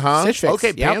 sure. Yeah. Uh-huh. Stitch Fix.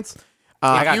 Okay, Yep. pants.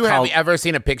 If you have ever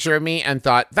seen a picture of me and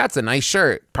thought, that's a nice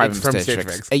shirt, Private it's from Stitch Stitch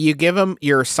Fix. Fix. You give them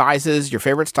your sizes, your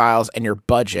favorite styles, and your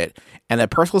budget, and a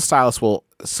personal stylist will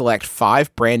select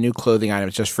 5 brand new clothing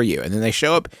items just for you. And then they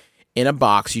show up in a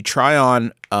box. You try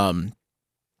on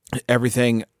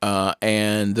everything,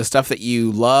 and the stuff that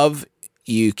you love,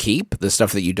 you keep. The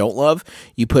stuff that you don't love,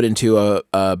 you put into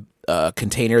a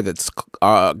container that's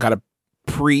got a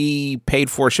pre-paid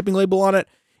for shipping label on it.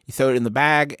 You throw it in the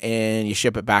bag and you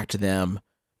ship it back to them,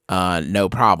 no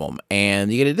problem. And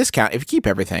you get a discount if you keep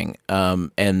everything,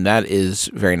 and that is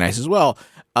very nice as well.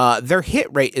 Their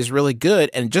hit rate is really good,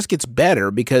 and it just gets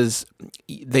better because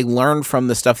they learn from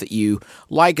the stuff that you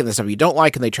like and the stuff you don't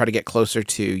like, and they try to get closer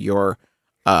to your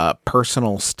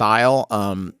personal style.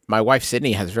 My wife,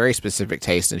 Sydney, has very specific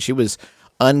taste, and she was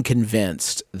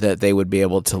unconvinced that they would be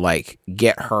able to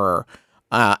get her.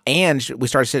 And we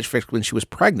started Stitch Fix when she was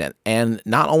pregnant. And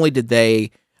not only did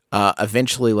they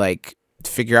eventually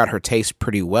figure out her taste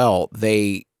pretty well,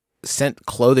 they sent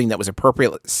clothing that was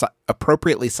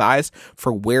appropriately sized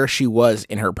for where she was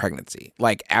in her pregnancy.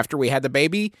 After we had the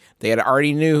baby, they had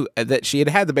already knew that she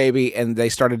had the baby, and they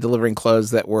started delivering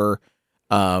clothes that were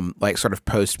sort of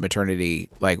post maternity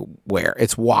wear.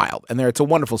 It's wild, and it's a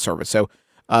wonderful service. So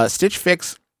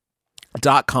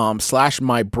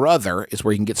stitchfix.com/mybrother is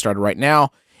where you can get started right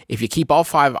now. If you keep all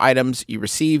 5 items you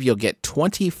receive, you'll get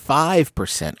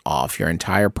 25% off your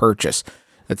entire purchase.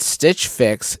 That's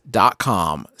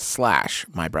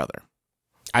stitchfix.com/mybrother.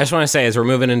 I just want to say, as we're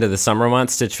moving into the summer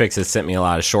months, Stitch Fix has sent me a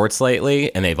lot of shorts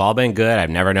lately, and they've all been good. I've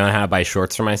never known how to buy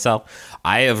shorts for myself.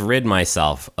 I have rid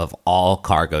myself of all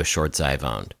cargo shorts I've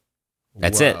owned.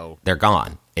 That's it. They're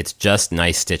gone. It's just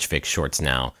nice Stitch Fix shorts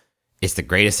now. It's the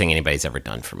greatest thing anybody's ever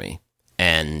done for me.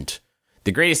 And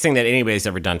the greatest thing that anybody's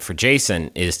ever done for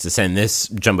Jason is to send this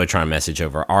Jumbotron message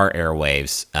over our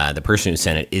airwaves. The person who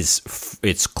sent it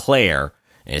it's Claire,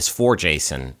 and it's for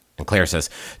Jason. And Claire says,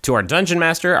 to our Dungeon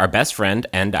Master, our best friend,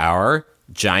 and our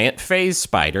giant phase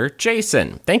spider,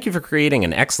 Jason. Thank you for creating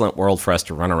an excellent world for us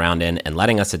to run around in and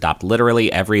letting us adopt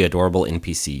literally every adorable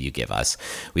NPC you give us.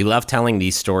 We love telling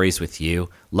these stories with you.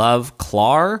 Love,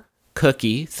 Clar,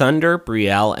 Cookie, Thunder,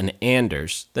 Brielle, and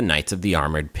Anders, the Knights of the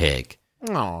Armored Pig.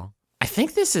 Aw. I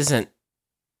think this isn't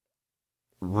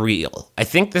real. I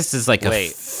think this is a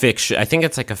fiction. I think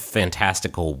it's a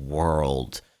fantastical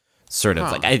world. Sort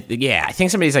of I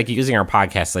think somebody's using our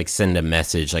podcast, send a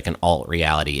message, an alt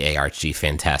reality ARG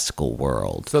fantastical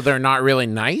world. So they're not really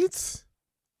knights?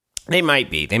 They might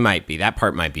be. That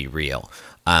part might be real.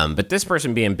 But this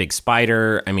person being Big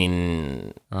Spider, I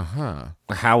mean,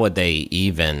 how would they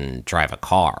even drive a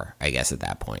car, I guess, at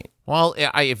that point? Well,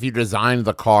 if you designed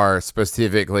the car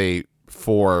specifically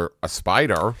for a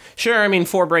spider. Sure, I mean,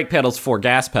 4 brake pedals, 4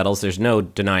 gas pedals. There's no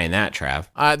denying that, Trav.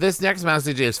 This next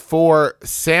message is for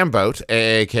Samboat,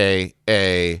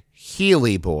 a.k.a.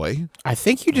 Healy Boy. I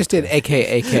think you just did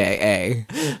AKA.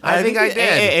 I think I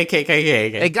did.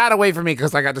 AKA. It got away from me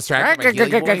because I got distracted by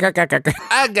Healy Boy.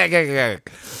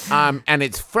 And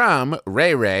it's from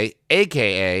Ray Ray,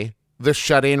 a.k.a. the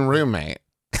shut-in roommate.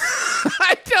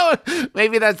 I don't.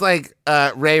 Maybe that's like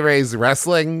Ray Ray's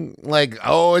wrestling. Like,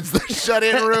 oh, it's the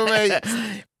shut-in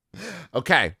roommate.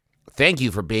 Okay. Thank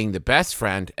you for being the best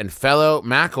friend and fellow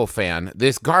Mackle fan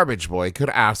this garbage boy could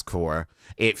ask for.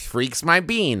 It freaks my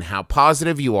bean how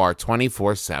positive you are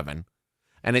 24/7.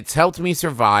 And it's helped me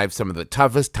survive some of the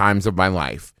toughest times of my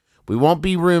life. We won't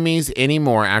be roomies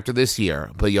anymore after this year,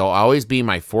 but you'll always be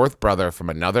my 4th brother from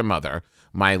another mother.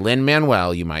 My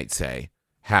Lin-Manuel, you might say.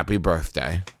 Happy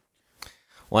birthday.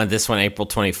 Well, this one, April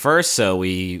 21st, so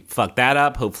we fucked that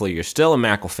up. Hopefully you're still a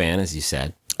Mackle fan, as you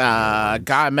said.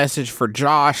 Got a message for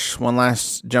Josh. One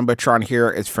last Jumbotron here.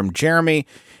 It's from Jeremy.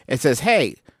 It says,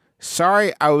 hey,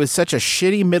 sorry I was such a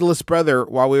shitty middleest brother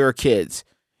while we were kids.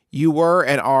 You were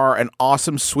and are an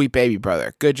awesome, sweet baby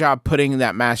brother. Good job putting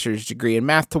that master's degree in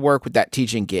math to work with that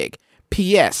teaching gig.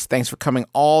 P.S. Thanks for coming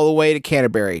all the way to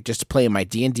Canterbury just to play my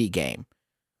D&D game.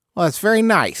 Well, that's very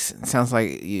nice. It sounds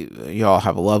like you all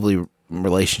have a lovely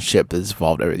relationship that's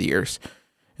evolved over the years.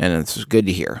 And it's good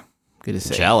to hear. Good to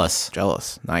see.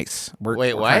 Jealous. Nice. We're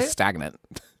Wait, what? kind of stagnant.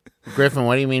 Griffin,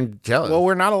 what do you mean jealous? Well,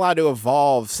 we're not allowed to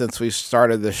evolve since we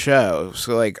started the show.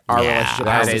 So, like, our relationship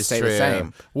has to stay the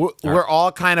same. We're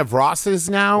all kind of Rosses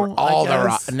now.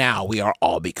 Now we are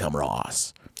all become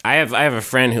Ross. I have a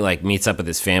friend who like meets up with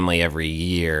his family every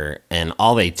year, and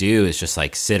all they do is just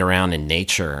like sit around in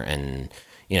nature and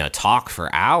talk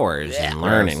for hours and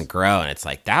learn and grow. And it's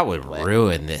like that would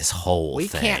ruin this whole We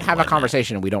thing. can't have a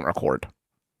conversation and we don't record.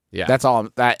 Yeah, That's all.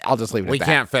 I'll just leave it. We at that.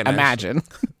 can't finish. Imagine.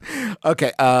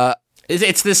 Okay.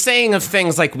 It's the saying of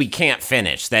things like we can't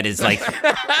finish. That is like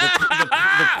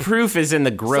the proof is in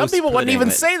the gross. Some people wouldn't pudding even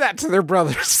that- say that to their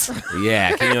brothers.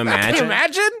 Yeah, can you imagine? Can you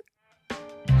imagine?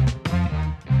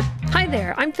 Hi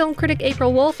there, I'm film critic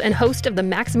April Wolf and host of the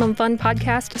Maximum Fun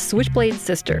podcast, Switchblade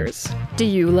Sisters. Do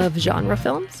you love genre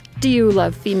films? Do you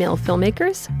love female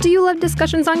filmmakers? Do you love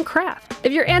discussions on craft?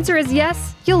 If your answer is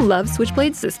yes, you'll love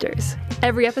Switchblade Sisters.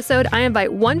 Every episode, I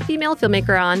invite one female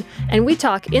filmmaker on, and we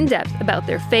talk in depth about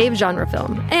their fave genre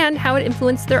film and how it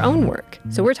influenced their own work.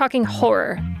 So we're talking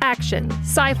horror, action,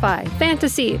 sci-fi,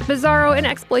 fantasy, bizarro, and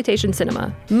exploitation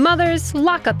cinema. Mothers,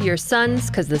 lock up your sons,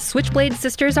 because the Switchblade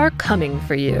Sisters are coming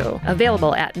for you.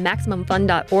 Available at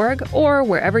MaximumFun.org or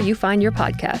wherever you find your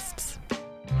podcasts.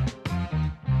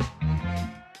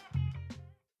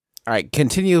 All right,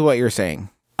 continue what you're saying.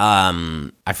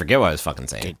 I forget what I was fucking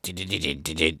saying.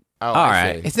 Oh, All I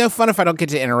right. see. It's no fun if I don't get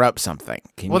to interrupt something.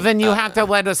 Well, then you have to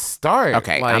let us start.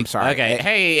 Okay, I'm sorry. Okay,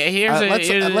 hey,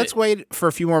 Let's wait for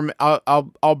a few more.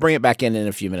 I'll bring it back in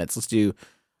a few minutes. Let's do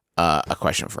a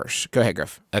question first. Go ahead,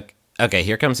 Griff. Okay,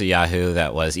 here comes a Yahoo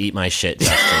that was eat my shit,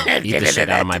 Justin. Eat the shit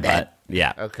out of my butt.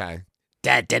 Yeah. Okay.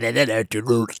 Yeah,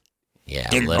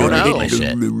 literally Oh, no. eat my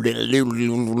shit.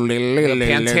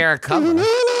 Pantera cover.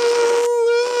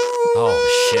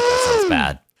 Oh shit, that sounds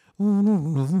bad.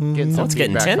 Getting some It's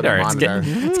getting feedback from the tender. monitor.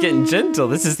 It's getting gentle.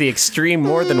 This is the extreme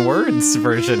more than words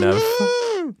version of.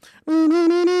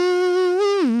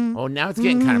 Oh, now it's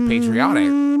getting kind of patriotic.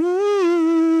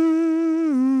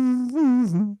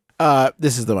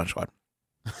 This is the Munch Squad.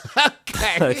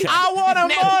 Okay. I want a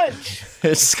munch.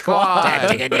 Squad.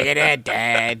 I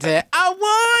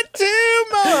want too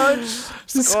much.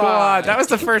 Squad. That was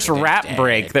the first rap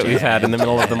break that we've had in the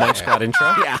middle of the Munch Squad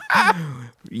intro.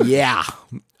 Yeah.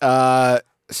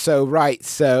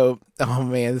 So, oh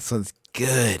man, this one's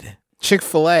good.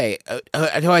 Chick-fil-A,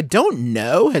 who I don't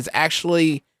know, has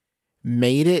actually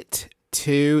made it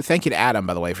to, thank you to Adam,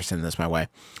 by the way, for sending this my way.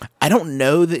 I don't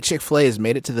know that Chick-fil-A has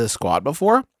made it to the squad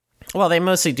before. Well, they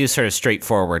mostly do sort of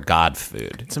straightforward God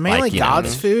food. It's mainly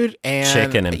God's food and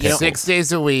chicken and pickles. 6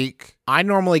 days a week. I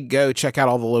normally go check out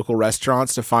all the local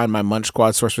restaurants to find my Munch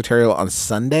Squad source material on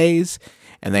Sundays,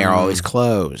 and they are always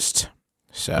closed.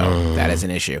 So that is an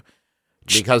issue.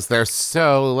 Because they're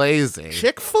so lazy.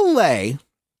 Chick-fil-A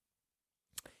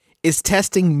is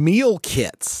testing meal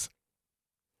kits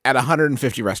at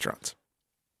 150 restaurants.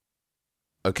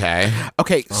 Okay.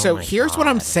 Okay, so my here's what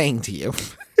I'm God. saying to you.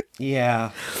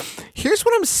 Yeah. Here's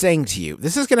what I'm saying to you.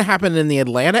 This is going to happen in the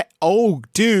Atlanta. Oh,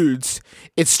 dudes.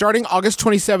 It's starting August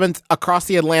 27th across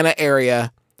the Atlanta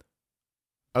area.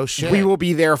 Oh, shit. We will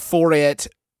be there for it.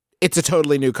 It's a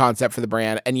totally new concept for the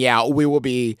brand. And yeah, we will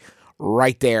be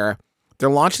right there. They're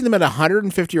launching them at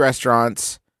 150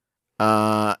 restaurants.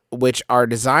 which are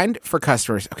designed for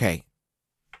customers. Okay.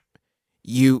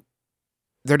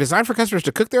 They're designed for customers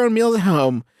to cook their own meals at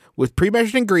home with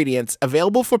pre-measured ingredients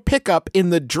available for pickup in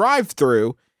the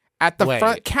drive-thru at the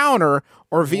front counter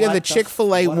or via the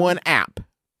Chick-fil-A One app.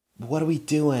 What are we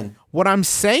doing? What I'm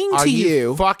saying Are to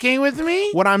you fucking with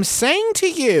me? what I'm saying to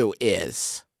you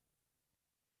is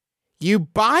you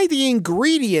buy the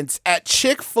ingredients at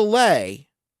Chick-fil-A.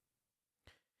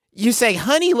 You say,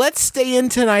 honey, let's stay in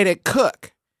tonight at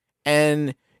Cook.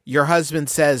 And your husband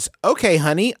says, okay,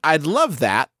 honey, I'd love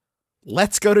that.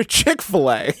 Let's go to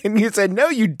Chick-fil-A. And you said, no,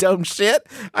 you dumb shit.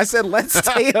 I said, let's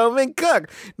stay home and cook.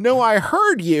 No, I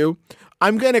heard you.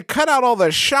 I'm going to cut out all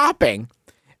the shopping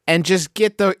and just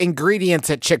get the ingredients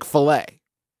at Chick-fil-A.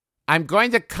 I'm going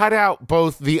to cut out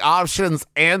both the options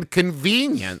and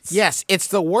convenience. Yes, it's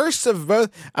the worst of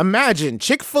both. Imagine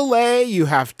Chick-fil-A, you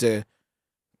have to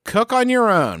cook on your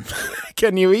own.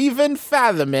 Can you even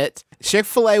fathom it?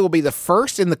 Chick-fil-A will be the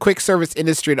first in the quick service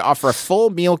industry to offer a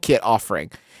full meal kit offering.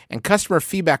 And customer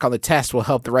feedback on the test will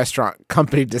help the restaurant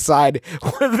company decide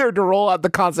whether to roll out the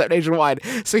concept nationwide.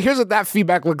 So here's what that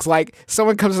feedback looks like.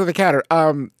 Someone comes to the counter.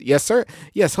 Yes, sir.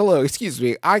 Yes, hello. Excuse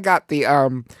me. I got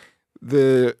the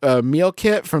meal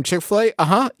kit from Chick-fil-A.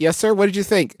 Uh-huh. Yes, sir. What did you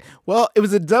think? Well, it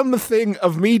was a dumb thing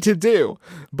of me to do,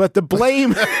 but the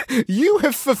blame, you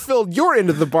have fulfilled your end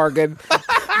of the bargain.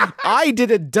 I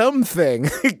did a dumb thing,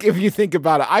 if you think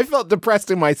about it. I felt depressed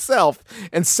in myself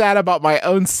and sad about my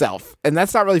own self. And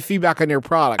that's not really feedback on your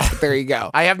product, but there you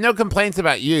go. I have no complaints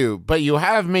about you, but you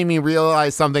have made me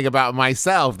realize something about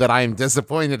myself that I am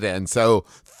disappointed in. So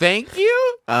thank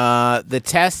you. The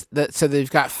test, so they've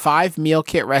got 5 meal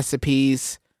kit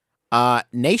recipes.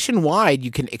 Nationwide,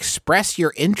 you can express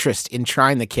your interest in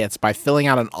trying the kits by filling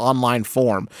out an online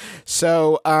form.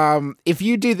 So, if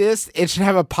you do this, it should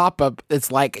have a pop-up that's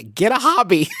like, get a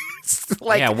hobby.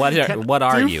 Like, Yeah, what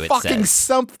are you? It fucking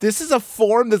says. This is a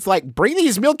form that's like, bring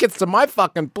these meal kits to my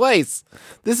fucking place.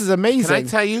 This is amazing. Can I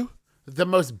tell you the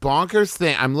most bonkers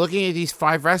thing? I'm looking at these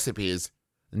 5 recipes.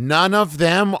 None of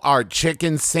them are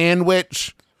chicken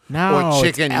sandwich. No, or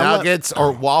chicken nuggets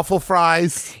or waffle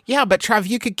fries. Yeah, but Trav,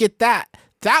 you could get that.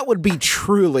 That would be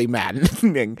truly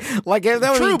maddening. Like, that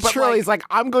would True, be but truly, it's like,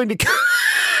 I'm going to...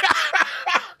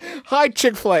 Hi,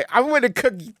 Chick-fil-A. I'm going to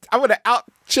cook... I'm going to out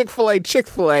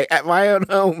Chick-fil-A at my own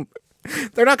home.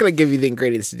 They're not going to give you the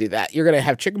ingredients to do that. You're going to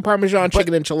have chicken parmesan,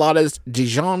 chicken enchiladas,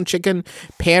 Dijon chicken,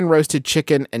 pan-roasted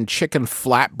chicken, and chicken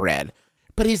flatbread.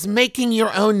 But is making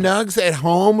your own nugs at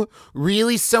home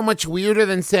really so much weirder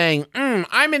than saying,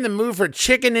 I'm in the mood for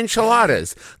chicken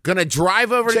enchiladas. Gonna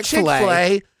drive over to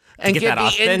Chick-fil-A and get get that the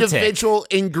authentic. individual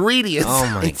ingredients. Oh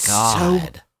my It's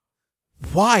God. so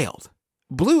wild.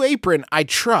 Blue Apron, I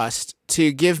trust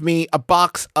to give me a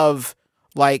box of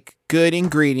like good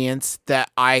ingredients that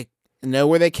I know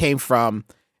where they came from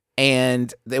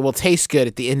and they will taste good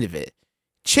at the end of it.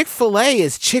 Chick-fil-A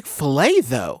is Chick-fil-A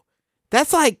though.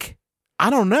 That's like, I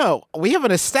don't know. We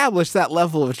haven't established that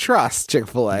level of trust,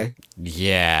 Chick-fil-A.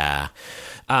 Yeah.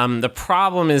 The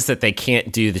problem is that they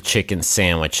can't do the chicken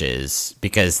sandwiches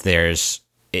because there's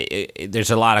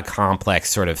a lot of complex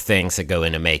sort of things that go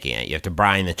into making it. You have to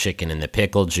brine the chicken in the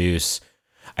pickle juice.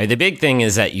 The big thing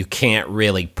is that you can't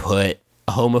really put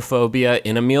homophobia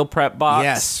in a meal prep box.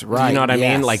 Yes, right. You know what I mean?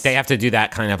 Yes. Like they have to do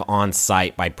that kind of on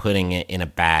site by putting it in a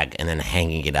bag and then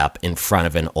hanging it up in front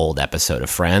of an old episode of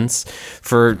Friends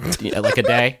for like a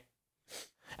day.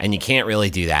 And you can't really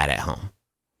do that at home.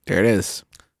 There it is.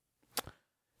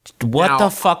 What Now- the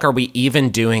fuck are we even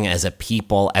doing as a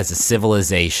people, as a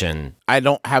civilization? I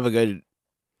don't have a good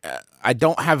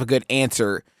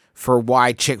answer for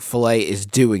why Chick-fil-A is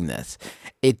doing this.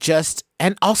 It just,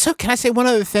 and also, can I say one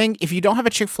other thing? If you don't have a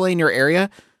Chick-fil-A in your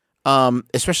area,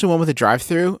 especially one with a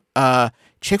drive-thru,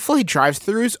 Chick-fil-A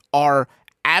drive-thrus are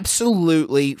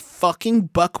absolutely fucking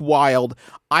buck wild.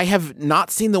 I have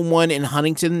not seen the one in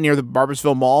Huntington near the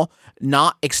Barboursville Mall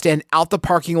not extend out the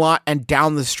parking lot and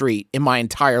down the street in my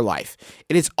entire life.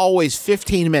 It is always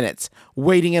 15 minutes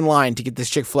waiting in line to get this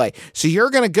Chick-fil-A. So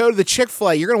you're going to go to the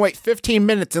Chick-fil-A, you're going to wait 15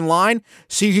 minutes in line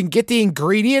so you can get the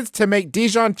ingredients to make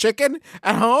Dijon chicken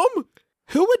at home?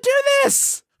 Who would do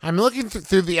this? I'm looking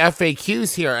through the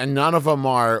FAQs here, and none of them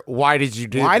are, why did you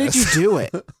do Why this? did you do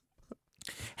it?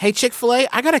 Hey, Chick-fil-A,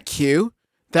 I got a Q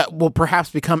that will perhaps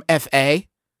become FA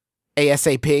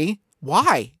ASAP.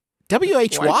 Why?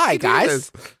 WHY,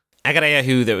 guys. I got a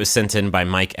Yahoo that was sent in by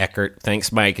Mike Eckert.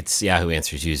 Thanks, Mike. It's Yahoo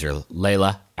Answers user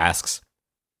Layla asks,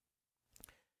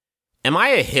 am I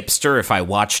a hipster if I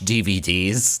watch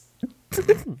DVDs?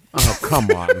 Oh, come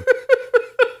on.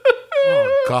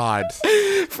 Oh, God.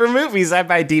 For movies, I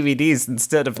buy DVDs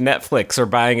instead of Netflix or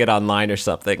buying it online or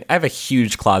something. I have a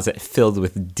huge closet filled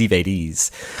with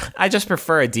DVDs. I just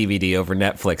prefer a DVD over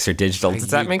Netflix or digital. Does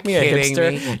that make me a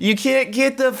hipster? Me? You can't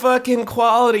get the fucking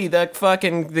quality,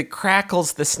 the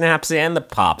crackles, the snaps, and the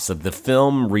pops of the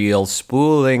film reel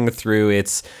spooling through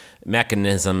its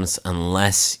mechanisms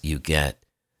unless you get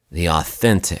the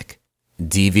authentic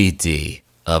DVD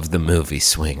of the movie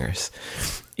Swingers.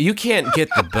 You can't get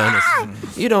the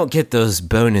bonus. You don't get those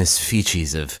bonus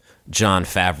features of Jon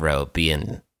Favreau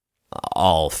being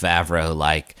all Favreau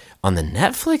like on the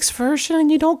Netflix version.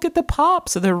 You don't get the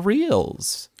pops of the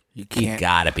reels. You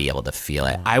gotta be able to feel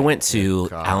it. I went to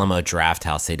Alamo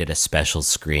Drafthouse. They did a special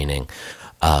screening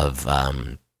of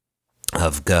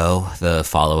Go, the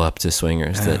follow-up to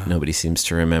Swingers that nobody seems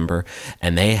to remember,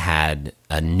 and they had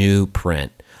a new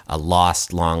print. A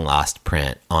long lost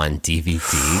print on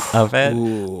DVD of it.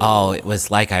 Ooh. Oh, it was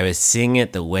like I was seeing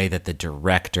it the way that the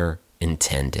director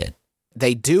intended.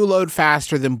 They do load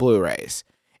faster than Blu-rays.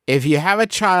 If you have a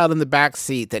child in the back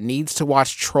seat that needs to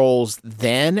watch Trolls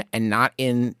then and not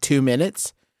in 2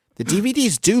 minutes, the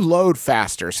DVDs do load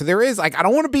faster. So there is, like, I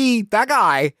don't want to be that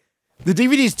guy. The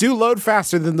DVDs do load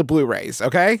faster than the Blu-rays,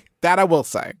 okay? That I will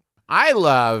say. I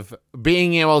love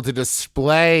being able to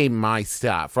display my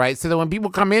stuff, right? So that when people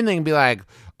come in, they can be like,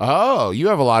 oh, you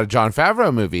have a lot of Jon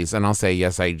Favreau movies. And I'll say,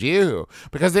 yes, I do.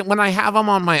 Because when I have them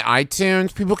on my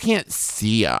iTunes, people can't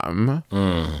see them,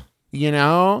 you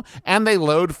know? And they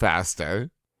load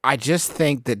faster. I just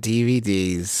think that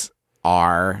DVDs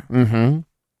are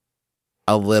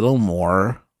a little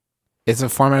more, it's a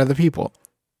format of the people.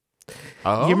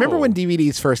 Oh. You remember when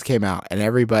DVDs first came out and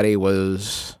everybody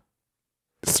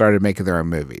started making their own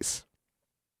movies?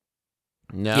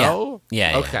 No?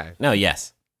 Yeah. Okay. No,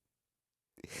 yes.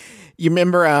 You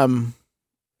remember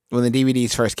when the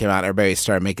DVDs first came out, everybody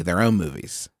started making their own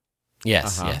movies.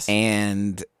 Yes, yes.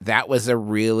 And that was a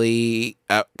really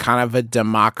kind of a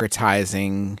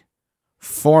democratizing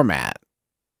format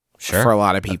for a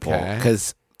lot of people.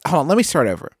 Because, hold on, let me start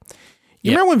over.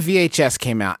 You remember when VHS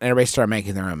came out and everybody started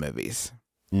making their own movies?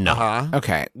 No.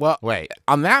 Okay. Well, wait.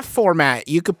 On that format,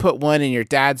 you could put one in your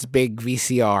dad's big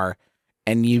VCR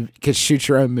and you could shoot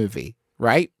your own movie,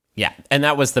 right? Yeah. And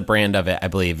that was the brand of it. I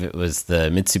believe it was the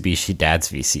Mitsubishi Dad's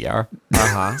VCR.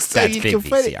 So Dad's you big can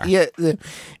put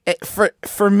VCR.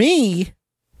 For me,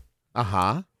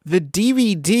 Uh-huh. the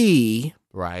DVD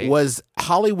Right. was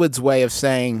Hollywood's way of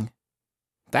saying,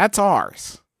 that's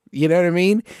ours. You know what I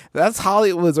mean? That's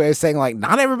Hollywood's way of saying, like,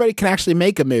 not everybody can actually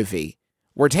make a movie.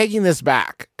 We're taking this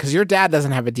back because your dad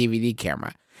doesn't have a DVD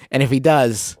camera. And if he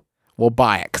does, we'll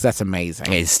buy it because that's amazing.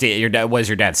 Hey, your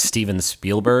dad Steven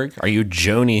Spielberg? Are you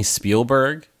Joni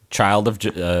Spielberg, child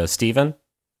of Steven?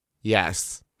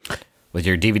 Yes. With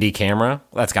your DVD camera?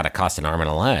 Well, that's got to cost an arm and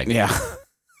a leg. Yeah.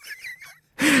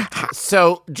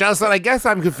 So, Justin, I guess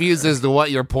I'm confused as to what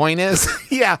your point is.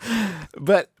 Yeah.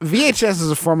 But VHS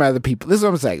is a format of the people. This is what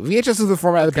I'm saying. VHS is the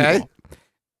format of the people.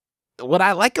 What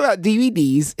I like about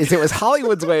DVDs is it was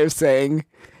Hollywood's way of saying,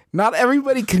 not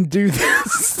everybody can do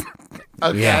this.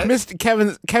 Okay. Yeah. Mr.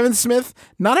 Kevin Smith,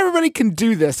 not everybody can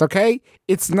do this, okay?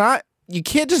 It's not, you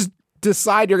can't just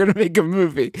decide you're going to make a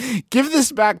movie. Give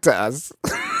this back to us.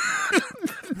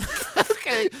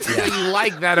 Okay. So you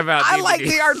like that about I DVDs. like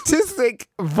the artistic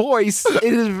voice.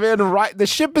 It has been the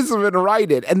ship has been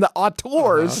righted, and the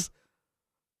auteurs,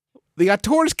 the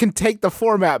auteurs can take the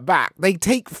format back. They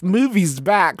take movies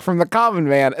back from the common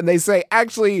man, and they say,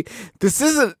 actually, this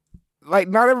isn't like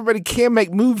not everybody can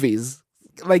make movies.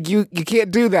 Like you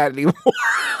can't do that anymore.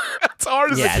 It's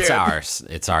ours. Yeah, again. it's ours.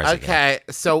 It's ours. Okay,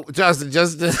 so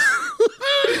Justin,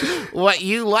 what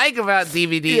you like about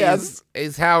DVDs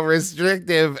is how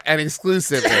restrictive and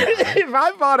exclusive they are. If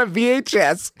I bought a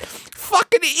VHS,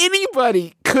 fucking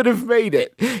anybody could have made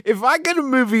it. If I get a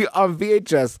movie on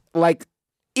VHS, like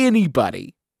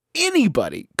anybody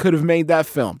could have made that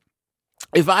film.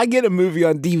 If I get a movie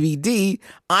on DVD,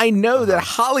 I know that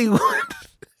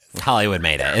Hollywood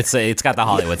made it. It's got the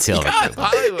Hollywood seal of approval.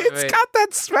 It's got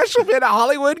that special bit of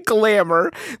Hollywood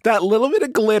glamour, that little bit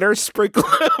of glitter sprinkled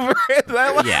over it.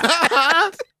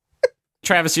 Yeah.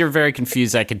 Travis, you're very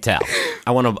confused. I can tell.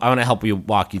 I want to help you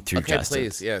walk you through. Okay, Justin.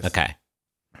 please, yes. Okay.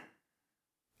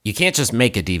 You can't just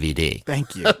make a DVD.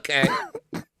 Thank you. Okay.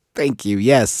 Thank you.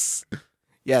 Yes.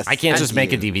 I can't just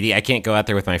make a DVD. I can't go out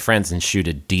there with my friends and shoot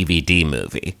a DVD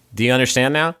movie. Do you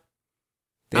understand now?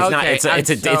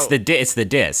 It's the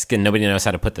disc, and nobody knows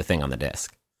how to put the thing on the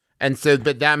disc. And so,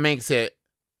 but that makes it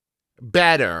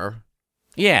better.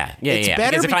 Yeah. It's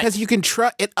better because you can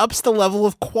it ups the level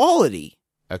of quality.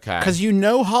 Okay. Because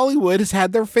Hollywood has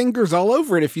had their fingers all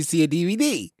over it if you see a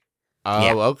DVD. Oh,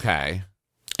 Yeah. okay.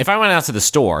 If I went out to the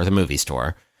store, the movie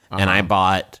store, and I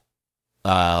bought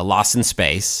Lost in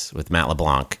Space with Matt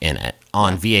LeBlanc in it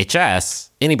on VHS,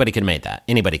 anybody could have made that.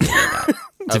 Anybody could have made that.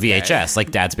 It's a VHS,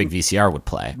 like Dad's big VCR would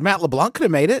play. Matt LeBlanc could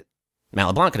have made it. Matt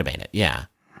LeBlanc could have made it, yeah.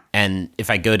 And if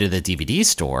I go to the DVD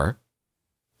store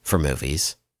for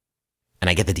movies and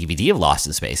I get the DVD of Lost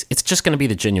in Space, it's just going to be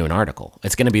the genuine article.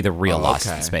 It's going to be the real Lost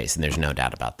in Space, and there's no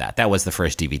doubt about that. That was the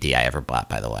first DVD I ever bought,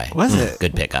 by the way. Was it?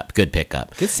 Good pickup. Good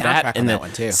pickup. Good soundtrack on that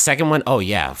one, too. Second one, oh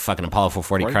yeah, fucking Apollo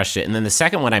 440 crushed it. And then the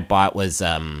second one I bought was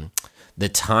the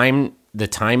Time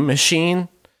Machine,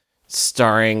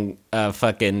 starring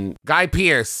fucking Guy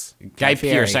Pearce. Guy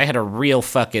Pearce. I had a real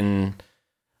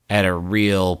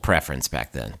preference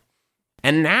back then.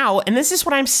 And now, and this is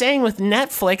what I'm saying with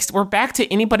Netflix, we're back to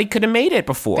anybody could have made it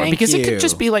before. Thank because you. it could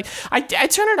just be like, I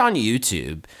turn it on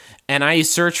YouTube and I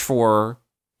search for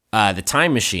the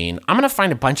Time Machine. I'm going to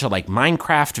find a bunch of like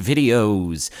Minecraft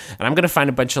videos, and I'm going to find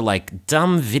a bunch of like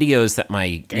dumb videos that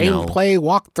my Gameplay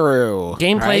walkthrough.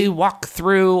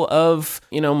 walkthrough of,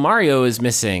 Mario is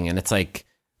missing. And it's like,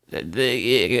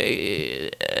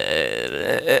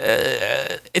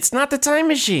 it's not the Time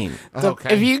Machine.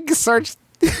 Okay.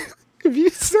 If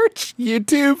you search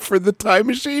YouTube for the Time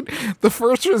Machine, the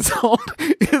first result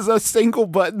is a single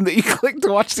button that you click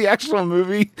to watch the actual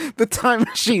movie, The Time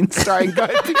Machine, starring Guy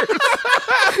Pearce.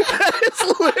 That is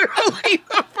literally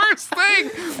the first thing.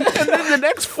 And then the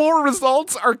next 4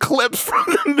 results are clips from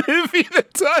the movie, The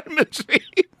Time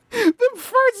Machine. The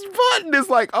first button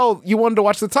is like, oh, you wanted to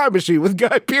watch The Time Machine with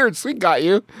Guy Pearce. We got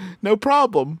you. No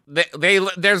problem.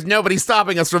 There's nobody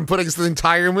stopping us from putting the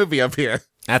entire movie up here.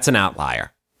 That's an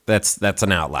outlier. That's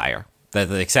an outlier.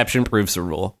 The exception proves the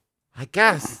rule. I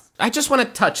guess. I just want to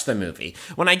touch the movie.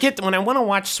 When I want to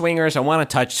watch Swingers, I want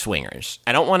to touch Swingers.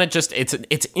 I don't want to just,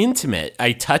 it's intimate.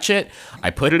 I touch it. I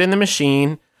put it in the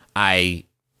machine. I,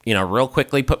 real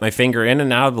quickly put my finger in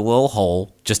and out of the little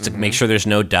hole just to make sure there's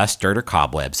no dust, dirt, or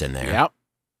cobwebs in there. Yep.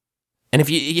 And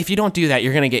if you don't do that,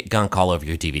 you're going to get gunk all over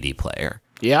your DVD player.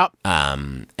 Yep.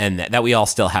 And that we all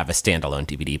still have a standalone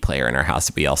DVD player in our house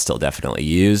that we all still definitely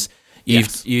use.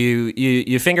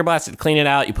 You finger blast it, clean it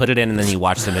out, you put it in, and then you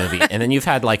watch the movie. And then you've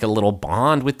had like a little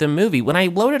bond with the movie. When I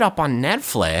load it up on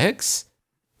Netflix,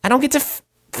 I don't get to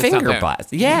finger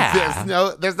blast. Yeah.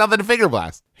 There's nothing to finger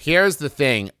blast. Here's the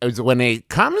thing. Is when it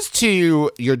comes to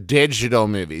your digital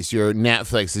movies, your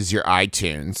Netflixes, your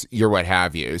iTunes, your what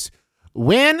have yous,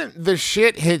 when the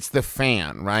shit hits the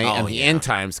fan, right, and the end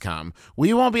times come,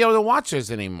 we won't be able to watch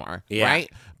those anymore, right?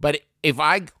 But if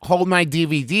I hold my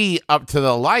DVD up to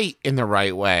the light in the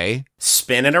right way,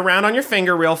 spin it around on your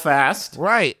finger real fast,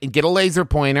 right, and get a laser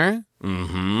pointer,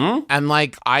 and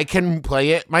like I can play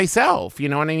it myself, you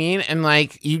know what I mean? And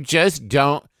like you just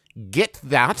don't get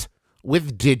that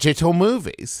with digital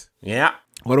movies. Yeah.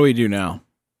 What do we do now?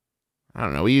 I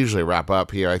don't know. We usually wrap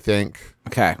up here, I think.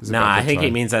 Okay. No, I think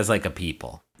he means as like a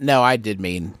people. No, I did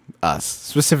mean us,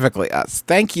 specifically us.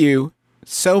 Thank you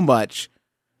so much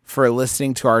for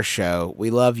listening to our show. We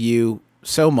love you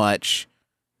so much,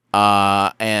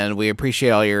 and we appreciate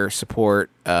all your support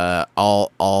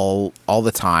all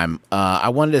the time. I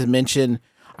wanted to mention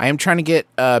I am trying to get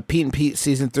Pete and Pete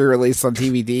season 3 released on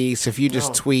DVD. So if you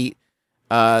just tweet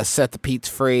 "Set the Pete's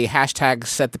Free" hashtag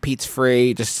 "Set the Pete's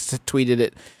Free," just tweeted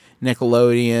it.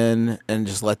 Nickelodeon and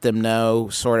just let them know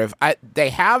sort of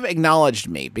they have acknowledged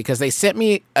me because they sent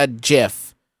me a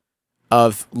GIF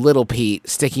of Little Pete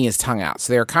sticking his tongue out.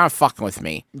 So they were kind of fucking with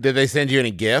me. Did they send you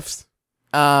any gifts?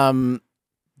 No,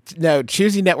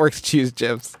 Choosy Networks choose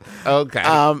GIFs. Okay.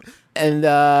 So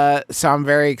I'm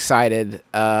very excited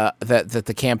that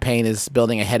the campaign is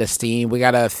building ahead of steam. We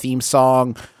got a theme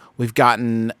song. We've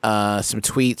gotten some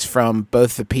tweets from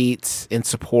both the Petes in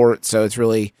support, so it's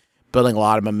really building a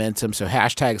lot of momentum. So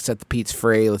hashtag "Set the Pete's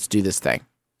Free." Let's do this thing.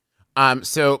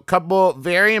 So a couple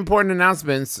very important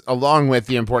announcements along with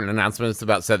the important announcements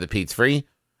about Set the Pete's Free.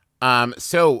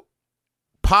 So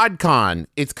PodCon,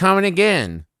 it's coming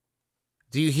again.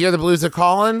 Do you hear the blues are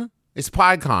calling? It's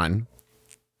PodCon.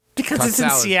 Because Toss it's in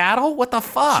salad. Seattle? What the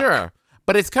fuck? Sure.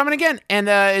 But it's coming again. And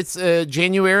it's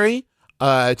January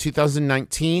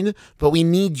 2019. But we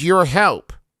need your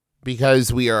help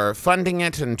because we are funding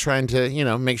it and trying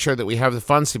to, make sure that we have the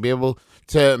funds to be able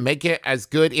to make it as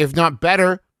good, if not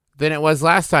better, than it was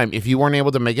last time. If you weren't able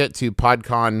to make it to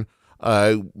PodCon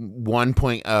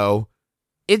 1.0,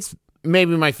 it's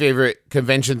maybe my favorite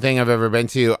convention thing I've ever been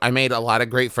to. I made a lot of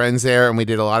great friends there, and we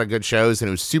did a lot of good shows, and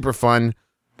it was super fun.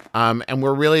 And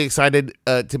we're really excited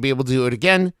to be able to do it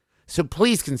again. So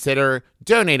please consider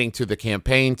donating to the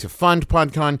campaign to fund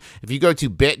PodCon. If you go to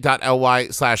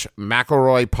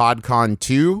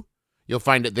bit.ly/McElroyPodCon2, you You'll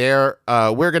find it there.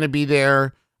 We're going to be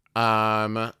there.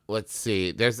 Let's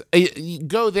see. You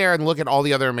go there and look at all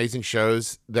the other amazing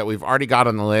shows that we've already got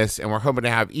on the list, and we're hoping to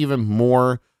have even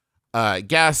more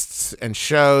guests and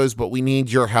shows, but we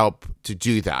need your help to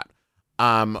do that.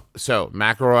 So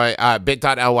McElroy,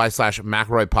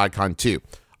 bit.ly/McElroyPodcon2.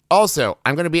 Also,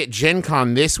 I'm going to be at Gen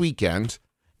Con this weekend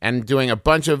and doing a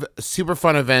bunch of super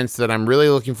fun events that I'm really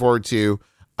looking forward to,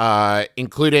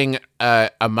 including a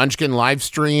Munchkin live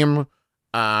stream.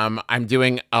 I'm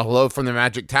doing a Hello from the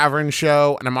Magic Tavern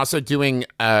show, and I'm also doing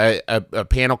a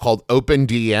panel called Open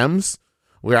DMs,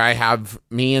 where I have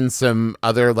me and some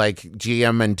other like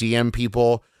GM and DM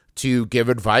people to give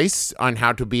advice on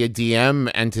how to be a DM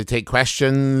and to take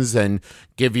questions and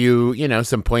give you,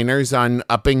 some pointers on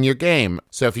upping your game.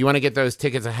 So if you want to get those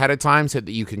tickets ahead of time so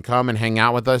that you can come and hang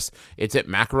out with us, it's at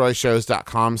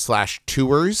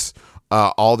McElroyShows.com/tours.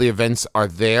 All the events are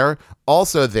there.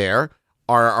 Also there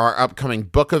are our upcoming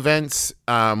book events.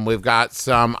 We've got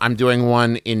some. I'm doing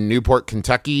one in Newport,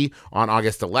 Kentucky on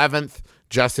August 11th.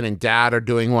 Justin and Dad are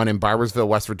doing one in Barboursville,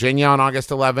 West Virginia on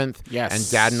August 11th. Yes.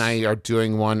 And Dad and I are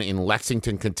doing one in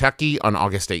Lexington, Kentucky on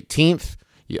August 18th.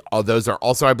 All those are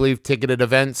also, I believe, ticketed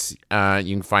events. You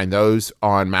can find those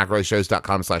on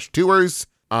McElroyShows.com/tours.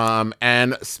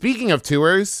 And speaking of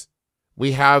tours,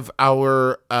 we have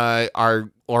our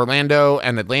Orlando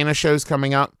and Atlanta shows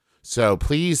coming up. So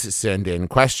please send in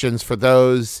questions for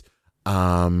those.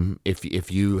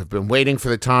 If you have been waiting for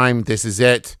the time, this is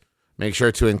it. Make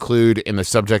sure to include in the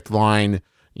subject line,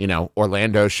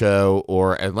 Orlando show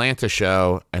or Atlanta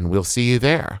show, and we'll see you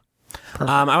there.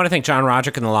 I want to thank John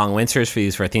Roderick and the Long Winters for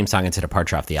use for our theme song. It's a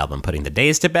departure off the album Putting the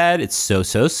Days to Bed. It's so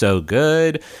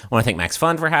good. I want to thank Max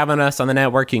Fun for having us on the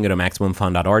network. You can go to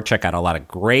MaximumFun.org. Check out a lot of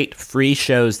great free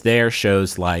shows there.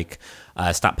 Shows like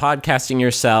Stop Podcasting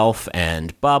Yourself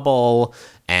and Bubble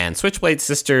and Switchblade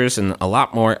Sisters and a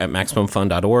lot more at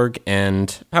MaximumFun.org.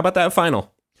 And how about that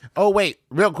final? Oh, wait,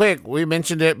 real quick. We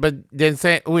mentioned it, but didn't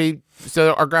say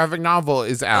so our graphic novel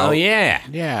is out. Oh, yeah.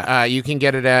 Yeah. You can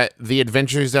get it at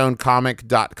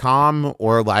theadventurezonecomic.com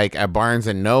or like at Barnes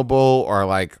 & Noble or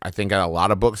like I think at a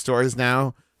lot of bookstores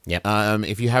now. Yep.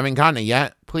 If you haven't gotten it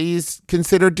yet, please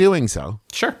consider doing so.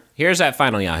 Sure. Here's that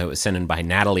final Yahoo. It was sent in by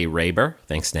Natalie Raber.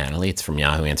 Thanks, Natalie. It's from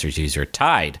Yahoo Answers user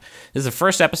Tide. This is the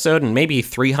first episode in maybe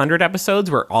 300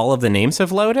 episodes where all of the names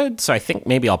have loaded, so I think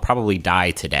maybe I'll probably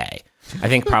die today. I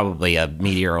think probably a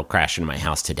meteor will crash into my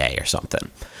house today or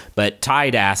something. But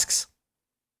Tide asks,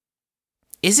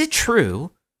 is it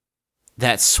true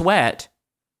that sweat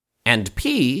and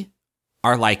pee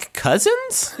are like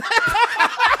cousins?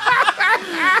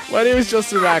 My name is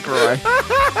Justin McElroy.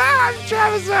 I'm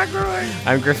Travis McElroy.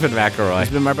 I'm Griffin McElroy.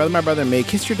 It's been my brother, May.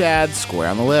 Kiss your dad square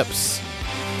on the lips.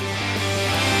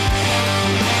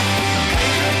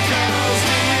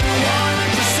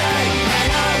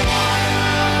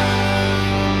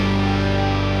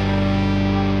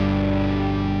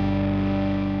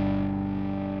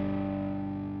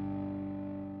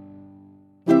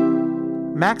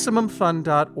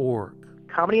 MaximumFun.org.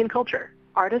 Comedy and culture.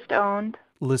 Artist owned.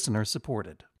 Listener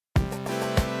supported.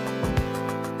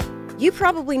 You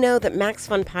probably know that Max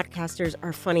Fun podcasters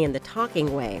are funny in the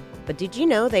talking way, but did you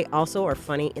know they also are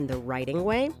funny in the writing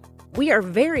way? We are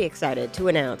very excited to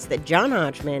announce that John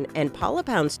Hodgman and Paula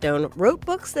Poundstone wrote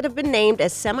books that have been named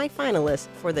as semifinalists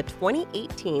for the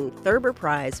 2018 Thurber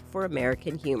Prize for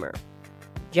American Humor.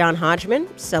 John Hodgman,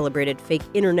 celebrated fake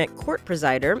internet court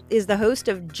presider, is the host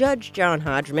of Judge John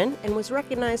Hodgman and was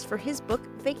recognized for his book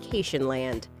Vacation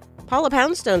Land. Paula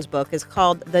Poundstone's book is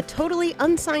called The Totally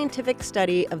Unscientific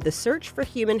Study of the Search for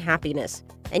Human Happiness,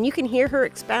 and you can hear her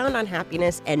expound on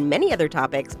happiness and many other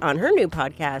topics on her new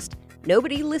podcast,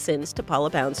 Nobody Listens to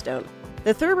Paula Poundstone.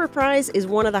 The Thurber Prize is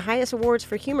one of the highest awards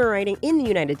for humor writing in the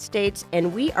United States,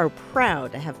 and we are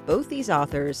proud to have both these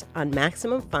authors on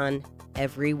Maximum Fun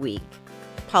every week.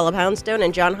 Paula Poundstone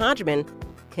and John Hodgman,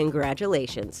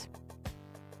 congratulations.